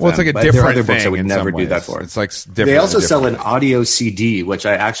interviews with them. It's like a but different there are other books thing I would never do that for. It's like different. They also sell an audio CD, which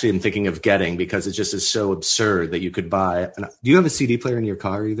I actually am thinking of getting, because it just is so absurd that you could buy. Do you have a CD player in your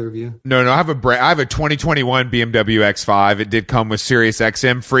car, either of you? No, I have a 2021 BMW X5. It did come with Sirius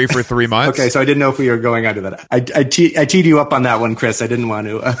XM free for 3 months. Okay, so I didn't know if we were going onto that. I teed you up on that one, Chris. I didn't want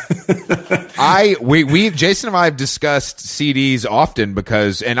to. Jason and I have discussed CDs often,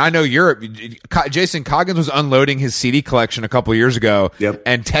 because, and I know Jason Coggins was unloading his CD collection a couple years ago,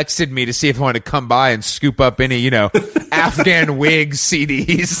 and texted me to see if I wanted to come by and scoop up any, Afghan Wig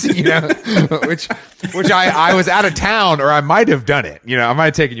CDs, which I was out of town, or I might have done it. I might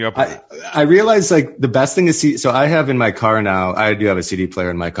have taken you up on it. I realized like the best thing is so I have in my car now, I do have a CD player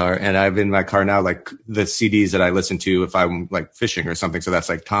in my car, and I have in my car now like the CDs that I listen to if I'm like fishing or something. So that's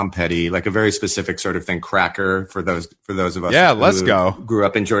like Tom Petty, like a very specific sort of thing, Cracker for those of us who grew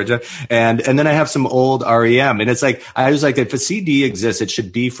up in Georgia. And then I have some old REM, and it's like, I was like, if a CD exists, it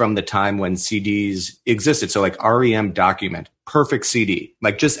should be from the time when CDs existed. So like REM Document, perfect CD,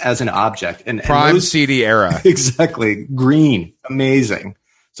 like just as an object. And prime CD era. Exactly. Green. Amazing.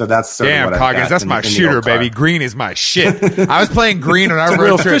 So that's sort of what Coggins, that's my shooter, baby. Green is my shit. I was playing Green on our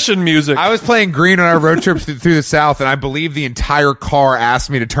road trip. Fishing music. I was playing Green on our road trip through the South, and I believe the entire car asked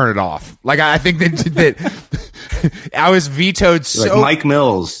me to turn it off. Like, I think that I was vetoed. Like Mike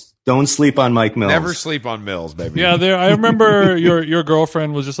Mills. Don't sleep on Mike Mills. Never sleep on Mills, baby. Yeah, I remember your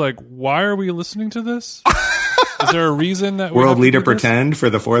girlfriend was just like, "Why are we listening to this? Is there a reason that World Leader Pretend for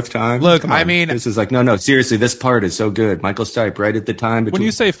the fourth time?" Look, I mean, this is like, no, seriously, this part is so good. Michael Stipe, right at the time. When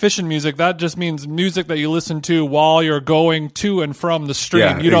you say fishing music, that just means music that you listen to while you're going to and from the stream.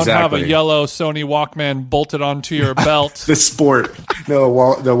 Yeah, you don't have a yellow Sony Walkman bolted onto your belt. The sport,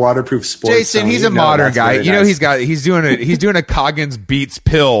 the waterproof sport. Jason, He's a modern guy. Nice. He's doing a Coggins Beats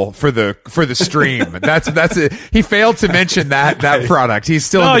pill for the stream. That's it. He failed to mention that product. He's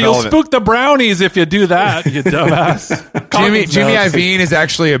still in you'll spook the brownies if you do that. You dumbass. Jimmy Iovine is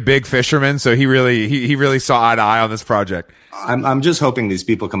actually a big fisherman, so he really saw eye to eye on this project. I'm just hoping these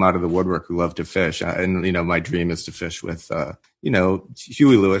people come out of the woodwork who love to fish, and my dream is to fish with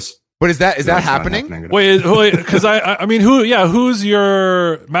Huey Lewis. But is that happening? Wait, because I mean, who's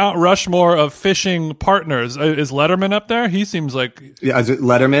your Mount Rushmore of fishing partners? Is Letterman up there? He seems like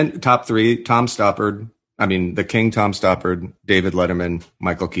Letterman, top 3, Tom Stoppard. I mean, the King, Tom Stoppard, David Letterman,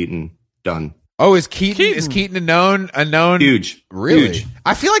 Michael Keaton, done. Oh, is Keaton a known? Huge. Really? Huge.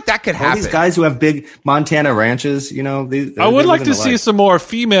 I feel like that could happen. All these guys who have big Montana ranches, I would like to see some more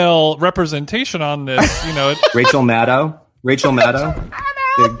female representation on this, Rachel Maddow.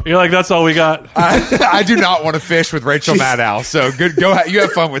 You're like, that's all we got. I do not want to fish with Rachel Maddow, so good. Go ahead. You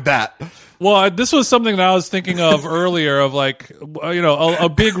have fun with that. Well, this was something that I was thinking of earlier of like, a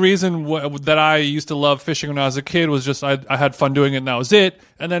big reason that I used to love fishing when I was a kid was just I had fun doing it and that was it.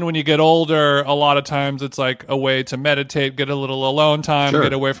 And then when you get older, a lot of times it's like a way to meditate, get a little alone time,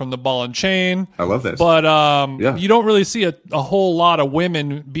 get away from the ball and chain. I love this. But you don't really see a whole lot of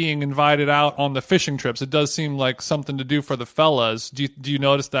women being invited out on the fishing trips. It does seem like something to do for the fellas. Do you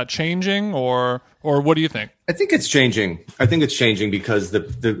notice that changing or what do you think? I think it's changing. I think it's changing because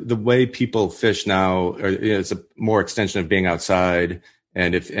the way people fish now, it's a more extension of being outside,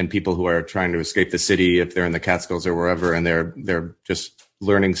 and people who are trying to escape the city, if they're in the Catskills or wherever, and they're just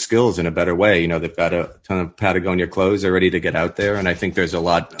learning skills in a better way. They've got a ton of Patagonia clothes. They're ready to get out there. And I think there's a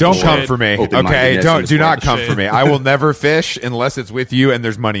lot. Don't come for me. Okay. Do not come for me. I will never fish unless it's with you and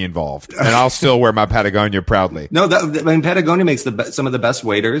there's money involved. And I'll still wear my Patagonia proudly. No, Patagonia makes some of the best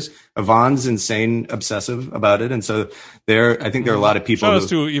waders. Yvonne's insane obsessive about it. And so I think there are a lot of people. Shout out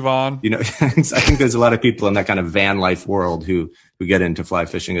to Yvonne. I think there's a lot of people in that kind of van life world who get into fly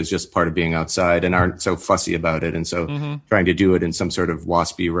fishing as just part of being outside and aren't so fussy about it. And so trying to do it in some sort of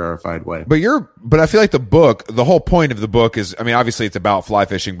waspy, rarefied way. But I feel like the whole point of the book is, I mean, obviously it's about fly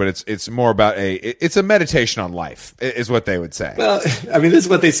fishing, but it's more about it's a meditation on life is what they would say. Well, I mean, this is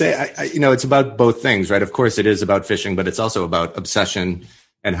what they say. It's about both things, right? Of course it is about fishing, but it's also about obsession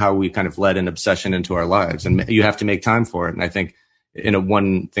and how we kind of let an obsession into our lives. And you have to make time for it. And I think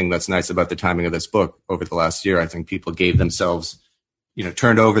one thing that's nice about the timing of this book over the last year, I think people gave themselves,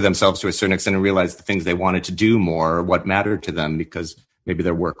 turned over themselves to a certain extent and realized the things they wanted to do more, or what mattered to them, because maybe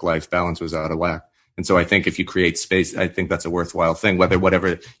their work-life balance was out of whack. And so I think if you create space, I think that's a worthwhile thing,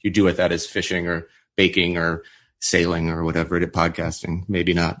 whatever you do with that is fishing or baking or sailing or whatever it is, podcasting,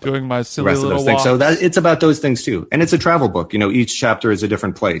 maybe not. Doing my silly little walks. So it's about those things too. And it's a travel book. Each chapter is a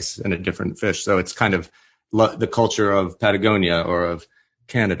different place and a different fish. So it's kind of the culture of Patagonia or of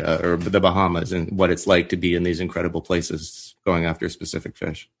Canada or the Bahamas and what it's like to be in these incredible places going after specific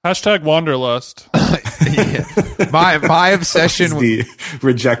fish. #Wanderlust. My obsession with the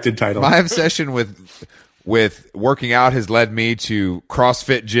rejected title. My obsession with working out has led me to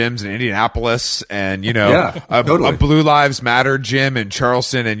CrossFit gyms in Indianapolis and, a Blue Lives Matter gym in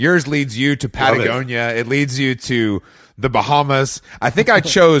Charleston, and yours leads you to Patagonia. It leads you to the Bahamas. I think I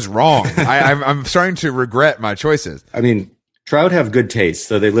chose wrong. I'm starting to regret my choices. I mean, trout have good taste,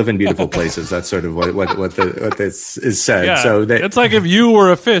 so they live in beautiful places. That's sort of what this is said. Yeah, so it's like if you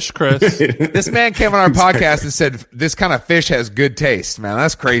were a fish, Chris. This man came on our podcast and said this kind of fish has good taste. Man,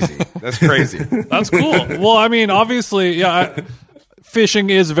 that's crazy. That's crazy. That's cool. Well, I mean, obviously, fishing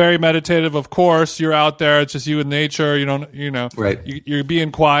is very meditative. Of course, you're out there. It's just you and nature. You don't, right. You're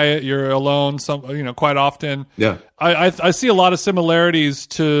being quiet. You're alone. Quite often. Yeah. I see a lot of similarities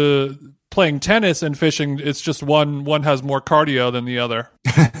to playing tennis and fishing. It's just one has more cardio than the other.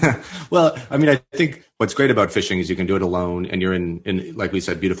 Well, I mean, I think what's great about fishing is you can do it alone and you're in, like we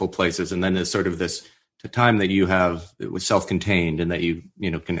said, beautiful places. And then there's sort of this time that you have with self-contained and that you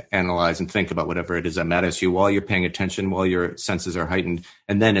can analyze and think about whatever it is that matters to you while you're paying attention, while your senses are heightened.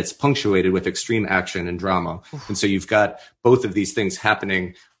 And then it's punctuated with extreme action and drama. And so you've got both of these things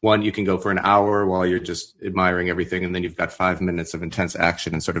happening. One, you can go for an hour while you're just admiring everything. And then you've got 5 minutes of intense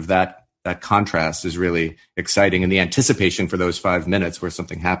action, and sort of that contrast is really exciting, and the anticipation for those 5 minutes where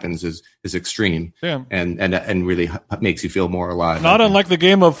something happens is extreme. Yeah. and really makes you feel more alive. Not unlike the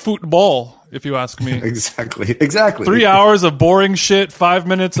game of football, if you ask me. Exactly. 3 hours of boring shit, 5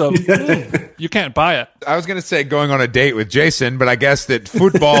 minutes of you can't buy it. I was going to say going on a date with Jason, but I guess that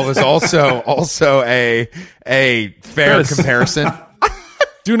football is also a fair comparison.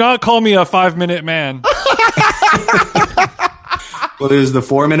 Do not call me a 5-minute man. Well, there's the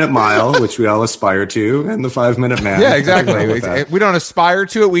 4-minute mile, which we all aspire to, and the 5-minute man. Yeah, exactly. We don't aspire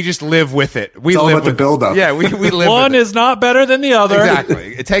to it. We just live with it. It's all about the build-up. Yeah, we live One with it. is not better than the other.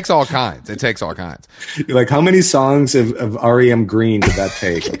 Exactly. It takes all kinds. You're like, how many songs of R.E.M. Green did that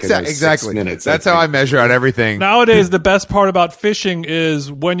take? Okay, exactly. 6 minutes. That's how I measure out everything. Nowadays, the best part about fishing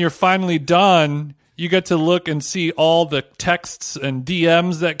is when you're finally done, you get to look and see all the texts and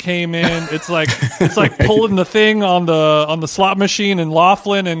DMs that came in. It's like pulling the thing on the slot machine in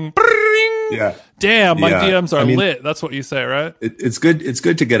Laughlin and yeah. Damn, my DMs are lit. That's what you say, right? It's good. It's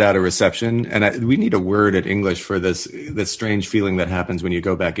good to get out of reception, and we need a word in English for this strange feeling that happens when you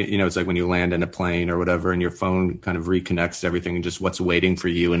go back. It's like when you land in a plane or whatever, and your phone kind of reconnects everything and just what's waiting for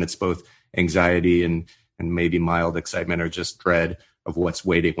you, and it's both anxiety and maybe mild excitement or just dread of what's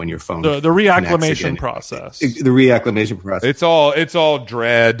waiting when your phone the reacclimation process. The reacclimation process. It's all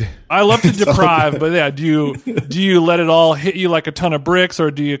dread. I love to deprive, but yeah, do you let it all hit you like a ton of bricks, or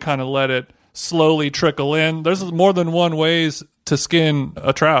do you kind of let it slowly trickle in? There's more than one ways to skin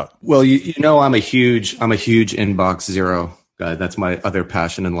a trout? Well, you know, I'm a huge inbox zero guy. That's my other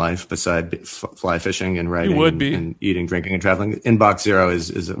passion in life, beside fly fishing and writing. You would be. And eating, drinking, and traveling. Inbox zero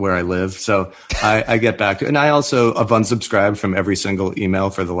is where I live. So I get back to it. And I also have unsubscribed from every single email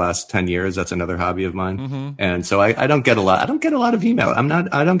for the last 10 years. That's another hobby of mine. Mm-hmm. And so I don't get a lot. I don't get a lot of email.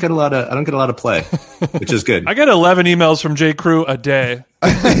 I don't get a lot of play, which is good. I get 11 emails from J. Crew a day.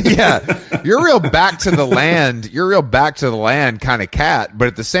 Yeah, you're real back to the land. You're real back to the land kind of cat, but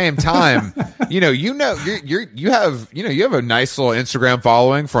at the same time, you have a nice little Instagram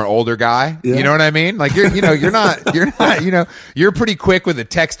following for an older guy. Yeah. You know what I mean? Like you're not, you're pretty quick with a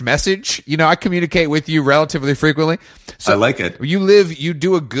text message. You know, I communicate with you relatively frequently. So I like it. You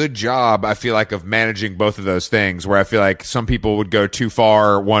do a good job, I feel like, of managing both of those things, where I feel like some people would go too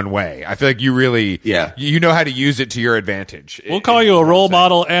far one way. I feel like you really, you know how to use it to your advantage. We'll call you a role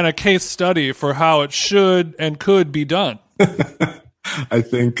model and a case study for how it should and could be done. I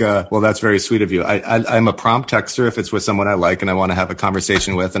think, well, that's very sweet of you. I'm a prompt texter if it's with someone I like and I want to have a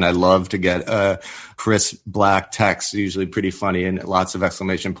conversation with, and I love to get Chris Black text, usually pretty funny and lots of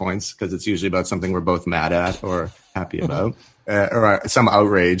exclamation points, because it's usually about something we're both mad at or happy about. Or some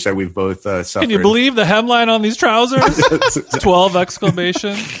outrage that we've both suffered. Can you believe the hemline on these trousers? 12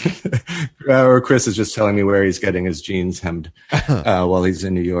 exclamations. Or Chris is just telling me where he's getting his jeans hemmed while he's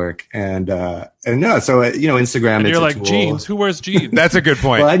in New York. And no, so, Instagram. And you're like, jeans? Who wears jeans? That's a good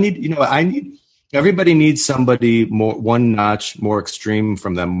point. Well, everybody needs somebody one notch more extreme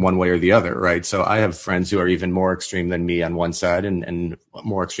from them one way or the other, right? So I have friends who are even more extreme than me on one side and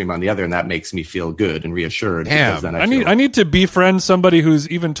more extreme on the other, and that makes me feel good and reassured. Damn. Then I need to befriend somebody who's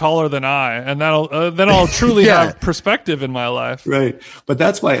even taller than I, and then I'll truly have perspective in my life. Right, but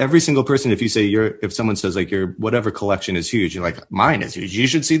that's why every single person, if someone says like your whatever collection is huge, you're like, mine is huge. You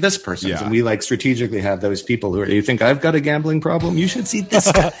should see this person's, and we like strategically have those people who are. You think I've got a gambling problem? You should see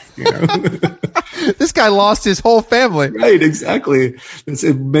this guy. This guy lost his whole family. Right, exactly.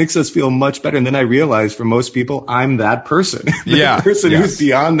 It makes us feel much better. And then I realized for most people, I'm that person. The person who's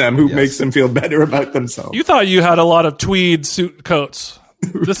beyond them, who makes them feel better about themselves. You thought you had a lot of tweed suit coats.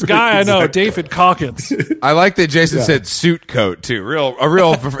 This guy I know, David Coggins. I like that Jason said suit coat too.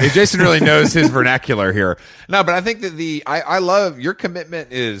 Jason really knows his vernacular here. No, but I think that I love your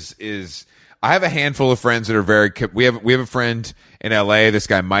commitment is I have a handful of friends that are we have a friend in LA, this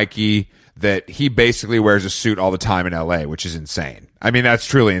guy Mikey, that he basically wears a suit all the time in LA, which is insane. I mean, that's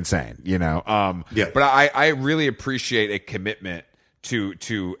truly insane, But I really appreciate a commitment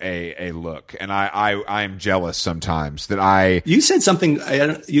to a look, and I'm jealous sometimes that You said something.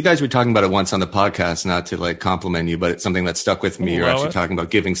 You guys were talking about it once on the podcast, not to like compliment you, but it's something that stuck with me. You're actually talking about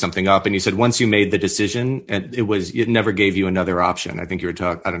giving something up, and you said once you made the decision, and it never gave you another option. I think you were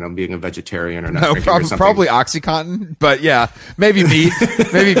talking, I don't know, being a vegetarian or not. No, probably OxyContin, but yeah, maybe meat,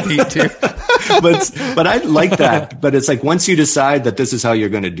 maybe meat too. but I like that. But it's like once you decide that this is how you're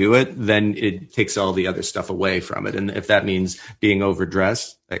going to do it, then it takes all the other stuff away from it. And if that means being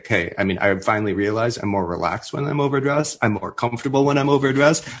overdressed, like, hey, I mean, I finally realized I'm more relaxed when I'm overdressed. I'm more comfortable when I'm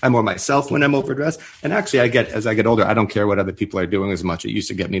overdressed. I'm more myself when I'm overdressed. And actually, as I get older, I don't care what other people are doing as much. It used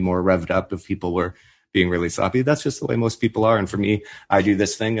to get me more revved up if people were being really sloppy. That's just the way most people are. And for me, I do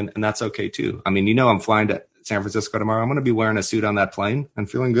this thing, and that's okay too. I mean, I'm flying to San Francisco tomorrow. I'm going to be wearing a suit on that plane and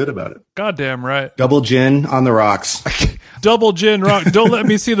feeling good about it. Goddamn right. Double gin on the rocks. Double gin rock. Don't let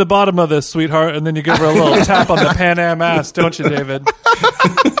me see the bottom of this, sweetheart. And then you give her a little tap on the Pan Am ass, don't you, David?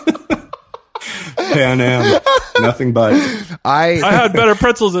 Pan Am. Nothing but. I had better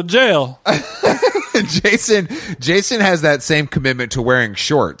pretzels in jail. Jason has that same commitment to wearing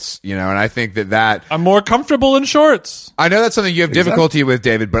shorts, and I think that I'm more comfortable in shorts. I know that's something you have difficulty with,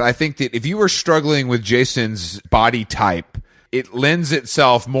 David, but I think that if you were struggling with Jason's body type, it lends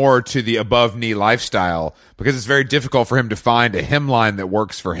itself more to the above knee lifestyle, because it's very difficult for him to find a hemline that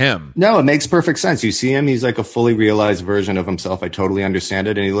works for him. No, it makes perfect sense. You see him, he's like a fully realized version of himself. I totally understand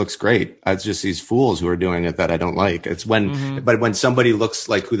it, and he looks great. It's just these fools who are doing it that I don't like. It's but when somebody looks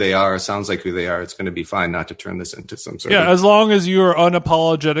like who they are, sounds like who they are, it's going to be fine not to turn this into some sort of... as long as you're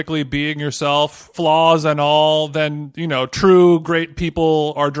unapologetically being yourself, flaws and all, then, true great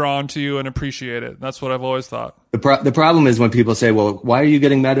people are drawn to you and appreciate it. That's what I've always thought. The problem is when people say, well, why are you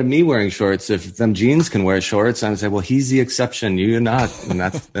getting mad at me wearing shorts if them jeans can wear shorts? And I say, well, he's the exception. You're not.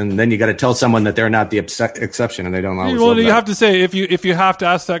 And then you got to tell someone that they're not the exception, and they don't always love that. You have to say, if you have to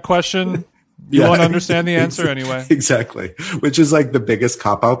ask that question, you won't understand the answer anyway. Exactly. Which is like the biggest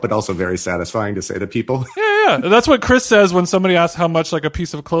cop-out, but also very satisfying to say to people. Yeah. That's what Chris says when somebody asks how much like a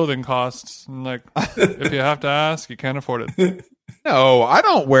piece of clothing costs. And like, if you have to ask, you can't afford it. No, I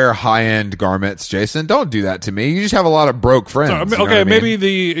don't wear high-end garments, Jason. Don't do that to me. You just have a lot of broke friends. So, you know what I mean? maybe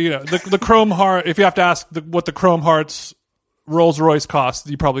the Chrome Heart. If you have to ask what the Chrome Hearts Rolls Royce costs,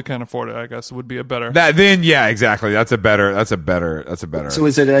 you probably can't afford it. I guess it would be a better. Yeah, exactly. That's a better. So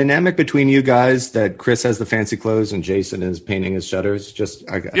is it a dynamic between you guys that Chris has the fancy clothes and Jason is painting his shutters?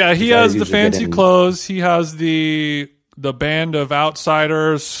 He has the fancy clothes. He has the band of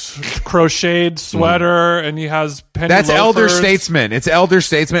outsiders crocheted sweater, and he has penny That's loafers. elder statesman. It's elder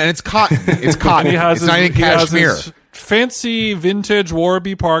statesman, and it's cotton. It's cotton. It's not even cashmere. Fancy vintage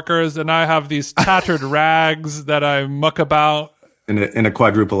Warby Parkers, and I have these tattered rags that I muck about. In a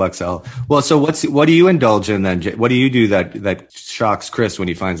quadruple XL. Well, so what do you indulge in then? What do you do that shocks Chris when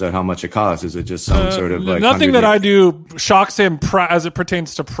he finds out how much it costs? Is it just some sort of like nothing that I do shocks him as it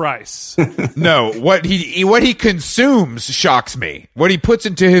pertains to price? No, what he consumes shocks me. What he puts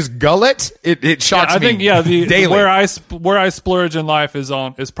into his gullet, it shocks me. I think daily. where I splurge in life is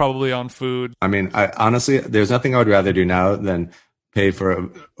probably on food. I mean, honestly, there's nothing I would rather do now than pay for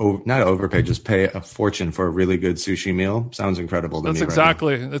not overpay, just pay a fortune for a really good sushi meal. Sounds incredible to me.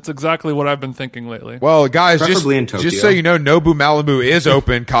 That's exactly what I've been thinking lately. Well, guys, just so you know, Nobu Malibu is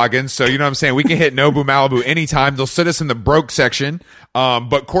open, Coggins. So you know what I'm saying? We can hit Nobu Malibu anytime. They'll sit us in the broke section.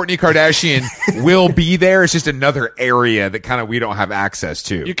 But Kourtney Kardashian will be there. It's just another area that kind of we don't have access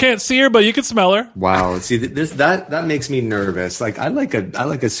to. You can't see her, but you can smell her. Wow. See, that makes me nervous. Like I like a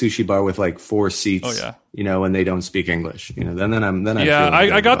sushi bar with like 4 seats. Oh yeah. You know, when they don't speak English, you know, then I'm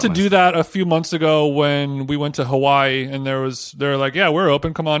I got to do that a few months ago when we went to Hawaii, and they're like, yeah, we're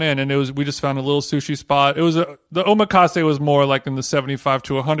open, come on in. And we just found a little sushi spot. It was the omakase was more like in the 75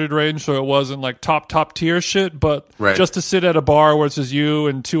 to 100 range. So it wasn't like top tier shit, but just to sit at a bar where it's just you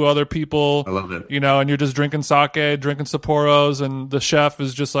and 2 other people. I love it. You know, and you're just drinking sake, drinking Sapporos, and the chef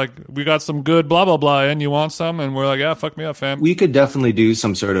is just like, we got some good blah, blah, blah, and you want some? And we're like, yeah, fuck me up, fam. We could definitely do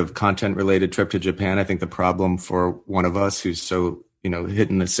some sort of content related trip to Japan. I think the problem for one of us who's so, you know,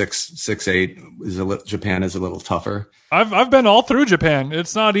 hitting the 6'8" is Japan is a little tougher. I've been all through Japan.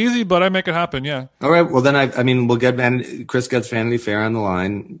 It's not easy, but I make it happen. Yeah. All right. Well, then I mean, we'll get Chris gets Vanity Fair on the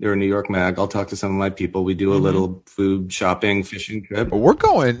line. They're a New York mag. I'll talk to some of my people. We do a little food shopping, fishing trip. We're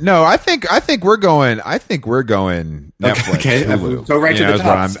going. No, I think we're going. Netflix. Okay. Hulu. Go right to the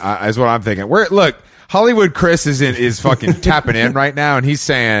top. That's what I'm thinking. Look. Hollywood Chris is fucking tapping in right now, and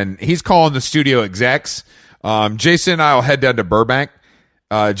he's calling the studio execs. Jason and I will head down to Burbank.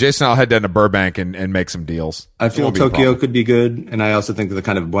 And make some deals. I feel Tokyo could be good, and I also think the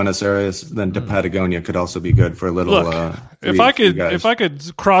kind of Buenos Aires, then to Patagonia could also be good for a little. Look, if I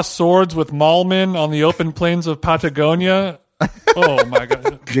could cross swords with Malmin on the open plains of Patagonia, oh my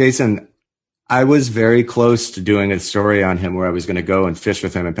god, Jason. I was very close to doing a story on him where I was going to go and fish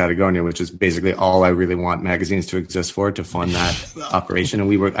with him in Patagonia, which is basically all I really want magazines to exist for, to fund that operation.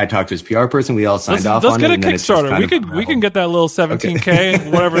 And I talked to his PR person. We all signed off on it. Let's get a Kickstarter. We can get that little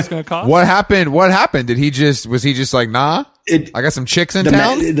 17K, whatever it's going to cost. What happened? Was he just like, nah? I got some chicks in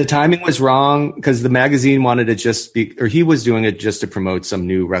town. The timing was wrong because the magazine wanted to just be, or he was doing it just to promote some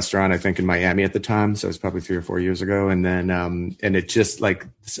new restaurant, I think in Miami at the time. So it was probably 3 or 4 years ago. And then, and it just like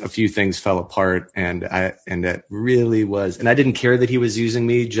a few things fell apart, and it really was, and I didn't care that he was using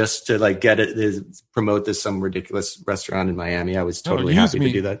me just to like promote some ridiculous restaurant in Miami. I was totally happy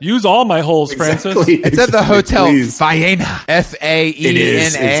to do that. Use all my holes, Francis. It's at the Hotel Faena. Faena.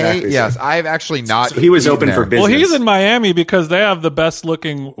 Exactly. Yes, I've actually not. So he was open for business. Well, he's in Miami because they have the best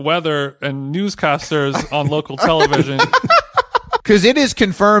looking weather and newscasters on local television. Because it is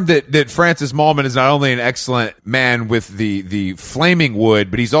confirmed that Francis Malmin is not only an excellent man with the flaming wood,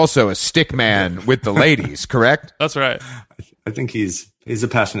 but he's also a stick man with the ladies, correct? That's right. I think he's a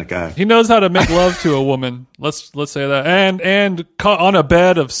passionate guy. He knows how to make love to a woman. Let's say that. And on a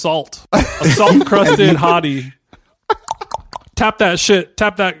bed of salt. A salt crusted hottie. Tap that shit.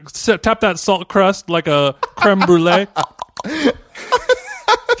 Tap that salt crust like a creme brulee.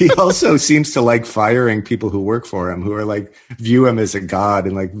 He also seems to like firing people who work for him, who are like view him as a god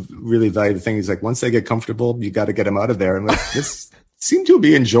and like really value the thing. He's like, once they get comfortable, you got to get them out of there. And like, this seem to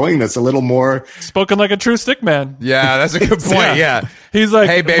be enjoying this a little more. Spoken like a true stick man. Yeah, that's a good point. Yeah. He's like,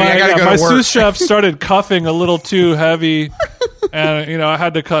 hey baby, I gotta go my to work. sous chef started cuffing a little too heavy, and I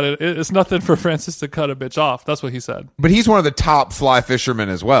had to cut it. It's nothing for Francis to cut a bitch off. That's what he said. But he's one of the top fly fishermen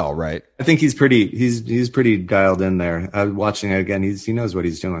as well, right? I think he's pretty dialed in there. Watching it again, he knows what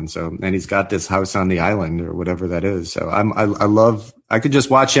he's doing. So, and he's got this house on the island or whatever that is. So I I could just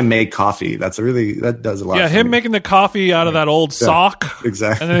watch him make coffee. That does a lot. Yeah, for him me. making the coffee out of that old sock.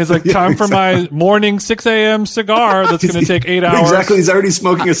 Exactly. And then he's like, time for my morning 6 a.m. cigar that's going to take 8 hours. Exactly. He's already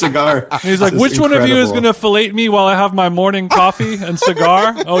smoking a cigar. And he's like, which one of you is going to fillet me while I have my morning coffee and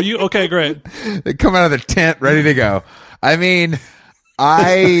cigar? Oh, you? Okay, great. They come out of the tent ready to go. I mean,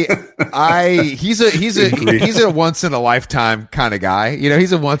 he's a once in a lifetime kind of guy. You know,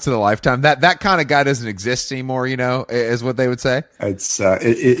 he's a once in a lifetime. That kind of guy doesn't exist anymore. You know, is what they would say.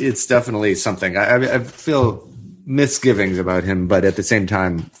 It's definitely something. I feel misgivings about him, but at the same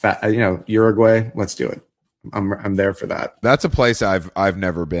time, Uruguay, let's do it. I'm there for that. That's a place I've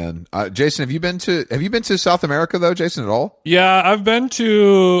never been. Jason, have you been to South America though, Jason, at all? Yeah, I've been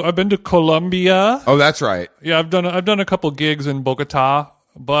to Colombia. Oh, that's right. Yeah, I've done a couple gigs in Bogota,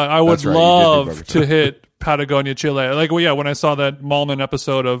 but I would That's right, love to hit Patagonia, Chile. Like, well, yeah, when I saw that Malman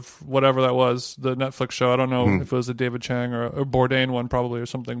episode of whatever that was, the Netflix show, I don't know if it was a David Chang or a Bourdain one probably or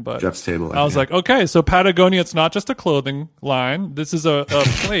something, but Jeff's Table. I was like, okay, so Patagonia, it's not just a clothing line. This is a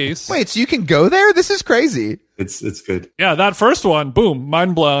place. Wait, so you can go there? This is crazy. It's good. Yeah, that first one, boom,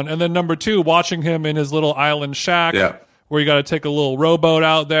 mind blown. And then number 2, watching him in his little island shack. Yeah. Where you got to take a little rowboat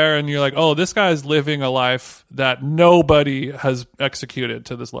out there, and you're like, oh, this guy's living a life that nobody has executed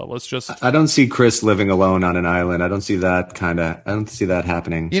to this level. It's just, I don't see Chris living alone on an island. I don't see that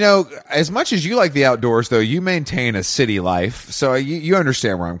happening. You know, as much as you like the outdoors, though, you maintain a city life, so you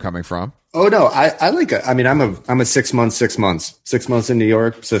understand where I'm coming from. Oh no, I like it. I mean, I'm a 6 months, 6 months, 6 months in New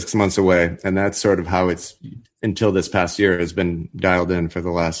York, 6 months away, and that's sort of how it's until this past year has been dialed in for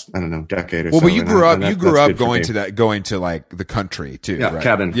the last, I don't know, decade or so. Well, but you grew up going to like the country too, yeah, right?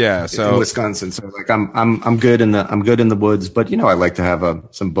 cabin, yeah, so in Wisconsin. So like I'm good in the woods, but you know, I like to have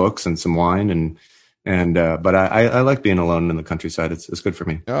some books and some wine but I like being alone in the countryside. It's good for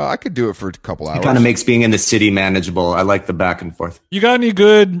me. I could do it for a couple hours. It kind of makes being in the city manageable. I like the back and forth. You got any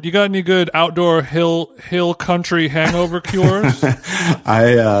good outdoor hill country hangover cures?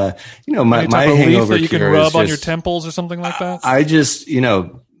 My hangover that you can cure rub is on your just, temples or something like that. I just,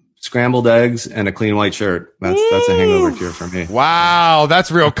 scrambled eggs and a clean white shirt. That's a hangover cure for me. Wow, that's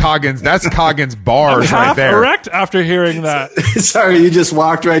real Coggins. That's Coggins bars right there. Erect after hearing that. Sorry, you just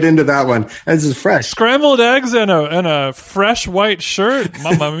walked right into that one. This is fresh. Scrambled eggs and a fresh white shirt.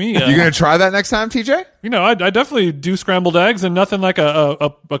 Mamma mia. You gonna try that next time, TJ? You know, I definitely do scrambled eggs and nothing like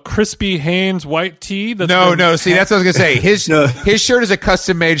a crispy Hanes white tea. No. See, that's what I was gonna say. His shirt is a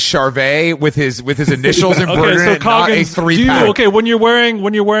custom made Charvet with his initials embroidered okay, so in it, not a 3-pack. Okay, when you're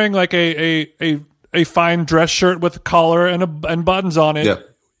wearing like a fine dress shirt with collar and buttons on it, Yep.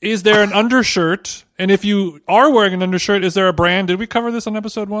 Is there an undershirt? And if you are wearing an undershirt, is there a brand? Did we cover this on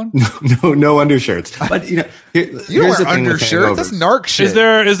episode 1? No undershirts. But you don't wear undershirts. That's narc shit.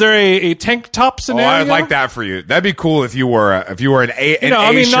 Is there a tank top scenario? Oh, I'd like that for you. That'd be cool if you were an A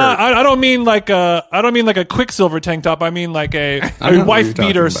shirt. I don't mean like a Quicksilver tank top. I mean like a wife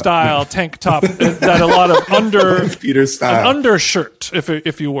beater style tank top that a lot of wife beater style an undershirt,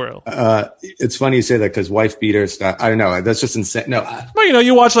 if you will. It's funny you say that because wife beater style. I don't know. That's just insane. No. Well,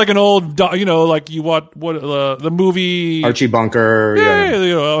 you watch like an old, like you watch the movie Archie Bunker.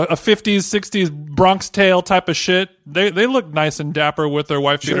 Yeah. A 50s, 60s Bronx Tale type of shit. They look nice and dapper with their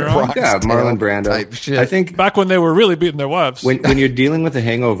wife beater on. Yeah, Marlon Brando type shit. I think back when they were really beating their wives. When you're dealing with a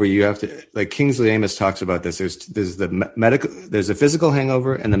hangover, you have to, like Kingsley Amos talks about this. There's a physical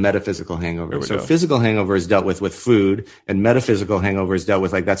hangover and the metaphysical hangover. So physical hangover is dealt with food, and metaphysical hangover is dealt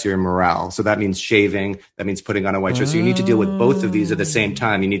with that's your morale. So that means shaving. That means putting on a white shirt. So you need to deal with both of these at the same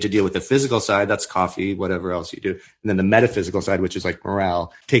time. You need to deal with the physical side, that's coffee, whatever else you do, and then the metaphysical side, which is like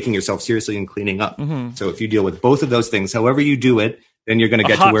morale, taking yourself seriously and cleaning up. Mm-hmm. So if you deal with both of those things, however you do it, then you're going to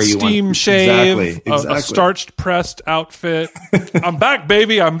get to where you want. Steam shave, exactly. A starched pressed outfit. I'm back,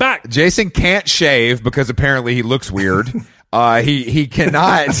 baby. I'm back. Jason can't shave because apparently he looks weird. He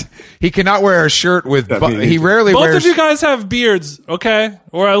cannot wear a shirt with. He rarely Both wears. Both of you guys have beards, okay,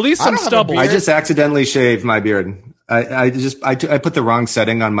 or at least some stubble. I just accidentally shaved my beard. I put the wrong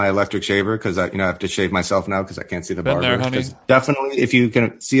setting on my electric shaver because I have to shave myself now because I can't see the barber. There, honey. Definitely, if you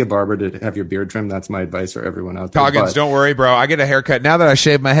can see a barber to have your beard trimmed, that's my advice for everyone out there. Coggins, don't worry, bro. I get a haircut now that I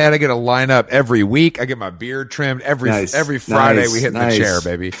shave my head. I get a lineup every week. I get my beard trimmed every Friday. We hit in the chair,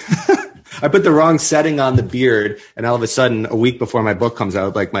 baby. I put the wrong setting on the beard, and all of a sudden, a week before my book comes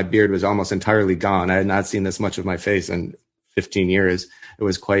out, like my beard was almost entirely gone. I had not seen this much of my face in 15 years. It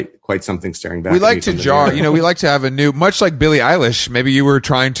was quite something staring back. We like to jar, we like to have a new, much like Billie Eilish. Maybe you were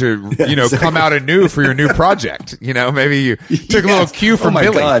trying to, exactly. Come out anew for your new project. Maybe you took a little cue from Billie.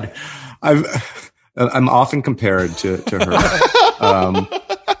 Oh my God. I'm often compared to her.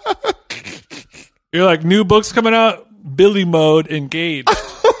 You're like, new books coming out. Billy mode engaged.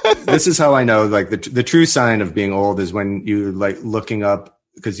 This is how I know, like, the true sign of being old is when you like looking up,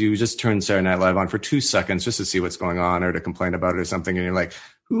 because you just turn Saturday Night Live on for 2 seconds just to see what's going on or to complain about it or something, and you're like,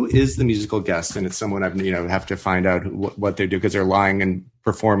 who is the musical guest? And it's someone I've, have to find out what they do, because they're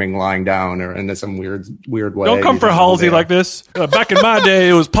performing lying down or in some weird way. Don't come for Halsey like this. Back in my day,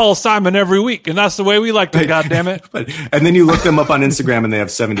 it was Paul Simon every week, and that's the way we liked it, goddammit. And then you look them up on Instagram and they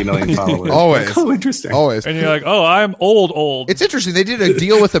have 70 million followers. Always. Like, oh, interesting. Always. And you're like, oh, I'm old. It's interesting. They did a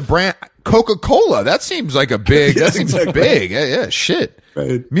deal with a brand, Coca-Cola. That seems like a big, that seems big. Yeah, shit.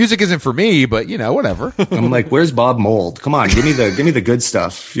 Right. Music isn't for me, but whatever. I'm like, where's Bob Mould? Come on, give me the good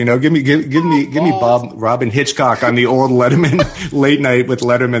stuff. Give me Robin Hitchcock on the old Letterman late night with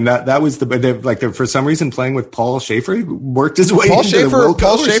Letterman. That was for some reason playing with Paul Schaefer worked his way. Paul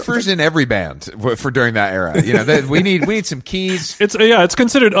Schaefer's in every band for during that era. We need some keys. It's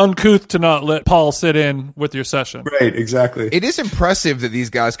considered uncouth to not let Paul sit in with your session. Right, exactly. It is impressive that these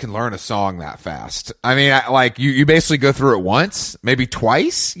guys can learn a song that fast. I mean, you basically go through it once, maybe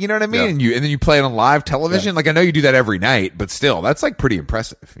twice, you know what I mean? Yeah. And then you play it on live television. Yeah. Like, I know you do that every night, but still, that's like pretty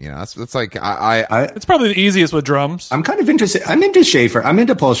impressive. That's like, it's probably the easiest with drums. I'm kind of interested. I'm into Schaefer. I'm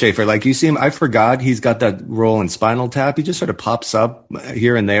into Paul Schaefer. Like, you see him, I forgot he's got that role in Spinal Tap. He just sort of pops up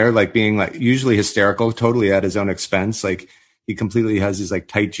here and there, like being like usually hysterical, totally at his own expense. Like, he completely has these like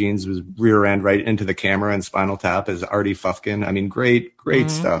tight jeans with rear end right into the camera, and Spinal Tap as Artie Fufkin. I mean, great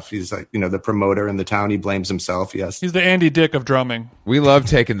stuff. He's like, the promoter in the town. He blames himself. Yes. He's the Andy Dick of drumming. We love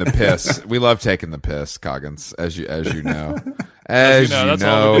taking the piss. We love taking the piss, Coggins, as you know. As you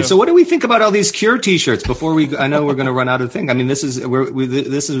know. So what do we think about all these Cure t-shirts before I know we're going to run out of things. I mean, this is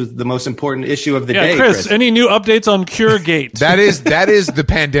the most important issue of the day. Chris, any new updates on Cure Gate? That is the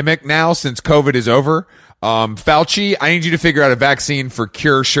pandemic now, since COVID is over. Fauci, I need you to figure out a vaccine for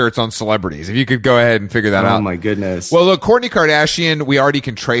Cure shirts on celebrities. If you could go ahead and figure that out. Oh my goodness. Well, look, Kourtney Kardashian, we already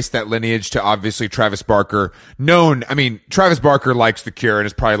can trace that lineage to obviously Travis Barker. Travis Barker likes the Cure and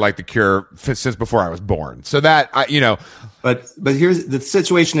has probably liked the Cure since before I was born. So that, But here's the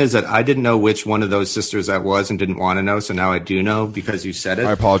situation is that I didn't know which one of those sisters that was and didn't want to know. So now I do know because you said it.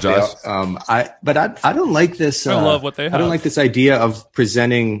 I apologize. I don't like this. I love what they have. I don't like this idea of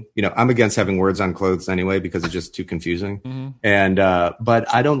presenting, I'm against having words on clothes anyway, because it's just too confusing. Mm-hmm. And,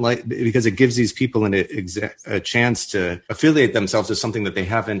 but I don't like, because it gives these people a chance to affiliate themselves to something that they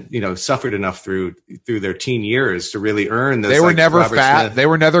haven't, suffered enough through their teen years to really earn this. They were like never Robert fat. Smith. They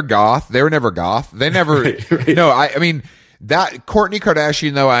were never goth. They never, right. No, I mean, that Kourtney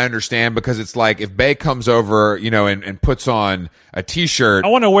Kardashian, though, I understand, because it's like if Bae comes over, and puts on a t-shirt. I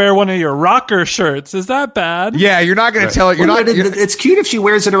want to wear one of your rocker shirts. Is that bad? Yeah, you're not going to tell it. It's cute if she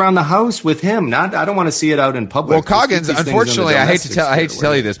wears it around the house with him. I don't want to see it out in public. Well, Coggins, unfortunately, I hate to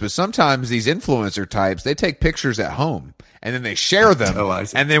tell you this, but sometimes these influencer types, they take pictures at home and then they share them,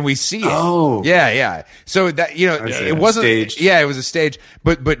 and then we see it. Oh, yeah. So that it wasn't staged. Yeah, it was a stage.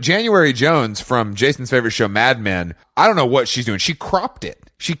 But January Jones from Jason's favorite show, Mad Men, I don't know what she's doing. She cropped it.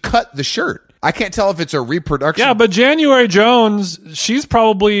 She cut the shirt. I can't tell if it's a reproduction. Yeah, but January Jones, she's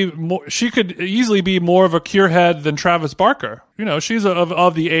probably more. She could easily be more of a Cure head than Travis Barker. She's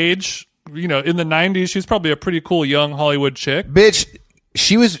of the age. In the 90s, she's probably a pretty cool young Hollywood chick. Bitch.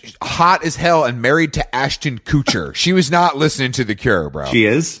 She was hot as hell and married to Ashton Kutcher. She was not listening to The Cure, bro. She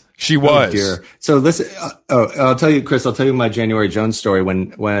is? She was. Oh, dear. So listen, I'll tell you, Chris, my January Jones story.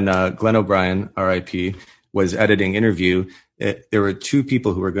 When Glenn O'Brien, RIP, was editing Interview, there were two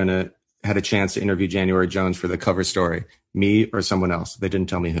people who had a chance to interview January Jones for the cover story, me or someone else. They didn't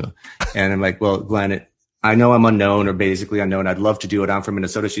tell me who. And I'm like, well, Glenn, I know I'm unknown or basically unknown. I'd love to do it. I'm from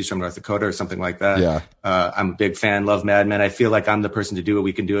Minnesota. She's from North Dakota or something like that. Yeah. I'm a big fan, love Mad Men. I feel like I'm the person to do it.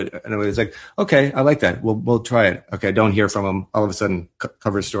 We can do it. And it was like, okay, I like that. We'll try it. Okay. Don't hear from him. All of a sudden,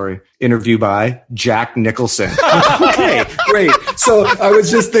 cover story, interview by Jack Nicholson. Okay, great. So I was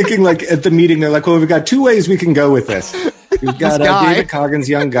just thinking, like, at the meeting, they're like, well, we've got two ways we can go with this. We've got David Coggins,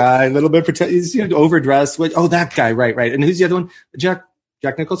 young guy, a little bit he's overdressed. That guy. Right. And who's the other one?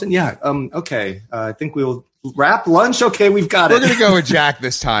 Jack Nicholson? Yeah. Okay. I think we'll wrap lunch. Okay, we've got it. We're going to go with Jack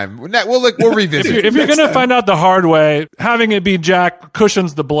this time. We'll revisit. If you're going to find out the hard way, having it be Jack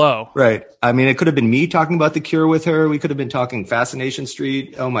cushions the blow. Right. I mean, it could have been me talking about The Cure with her. We could have been talking Fascination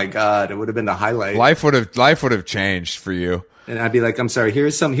Street. Oh my God. It would have been the highlight. Life would have changed for you. And I'd be like, I'm sorry,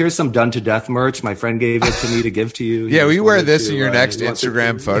 here's some Done to Death merch. My friend gave it to me to give to you. Yeah, will you wear this in your next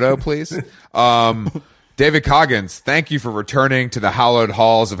Instagram photo, please? David Coggins, thank you for returning to the hallowed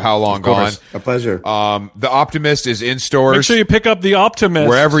halls of How Long Gone. A pleasure. The Optimist is in stores. Make sure you pick up The Optimist.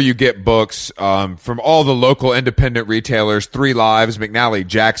 Wherever you get books, from all the local independent retailers, 3 Lives, McNally,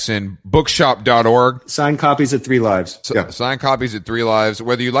 Jackson, bookshop.org. Signed copies at 3 Lives. Signed copies at 3 Lives.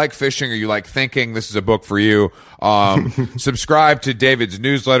 Whether you like fishing or you like thinking, this is a book for you. Subscribe to David's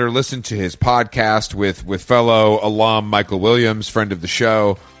newsletter. Listen to his podcast with fellow alum Michael Williams, friend of the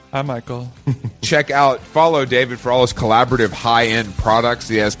show. Hi, Michael. Follow David for all his collaborative high-end products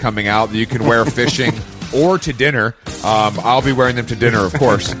he has coming out that you can wear fishing or to dinner. I'll be wearing them to dinner, of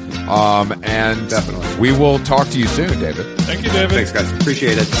course. And definitely. We will talk to you soon, David. Thank you, David. Thanks, guys.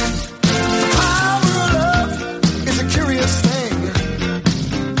 Appreciate it.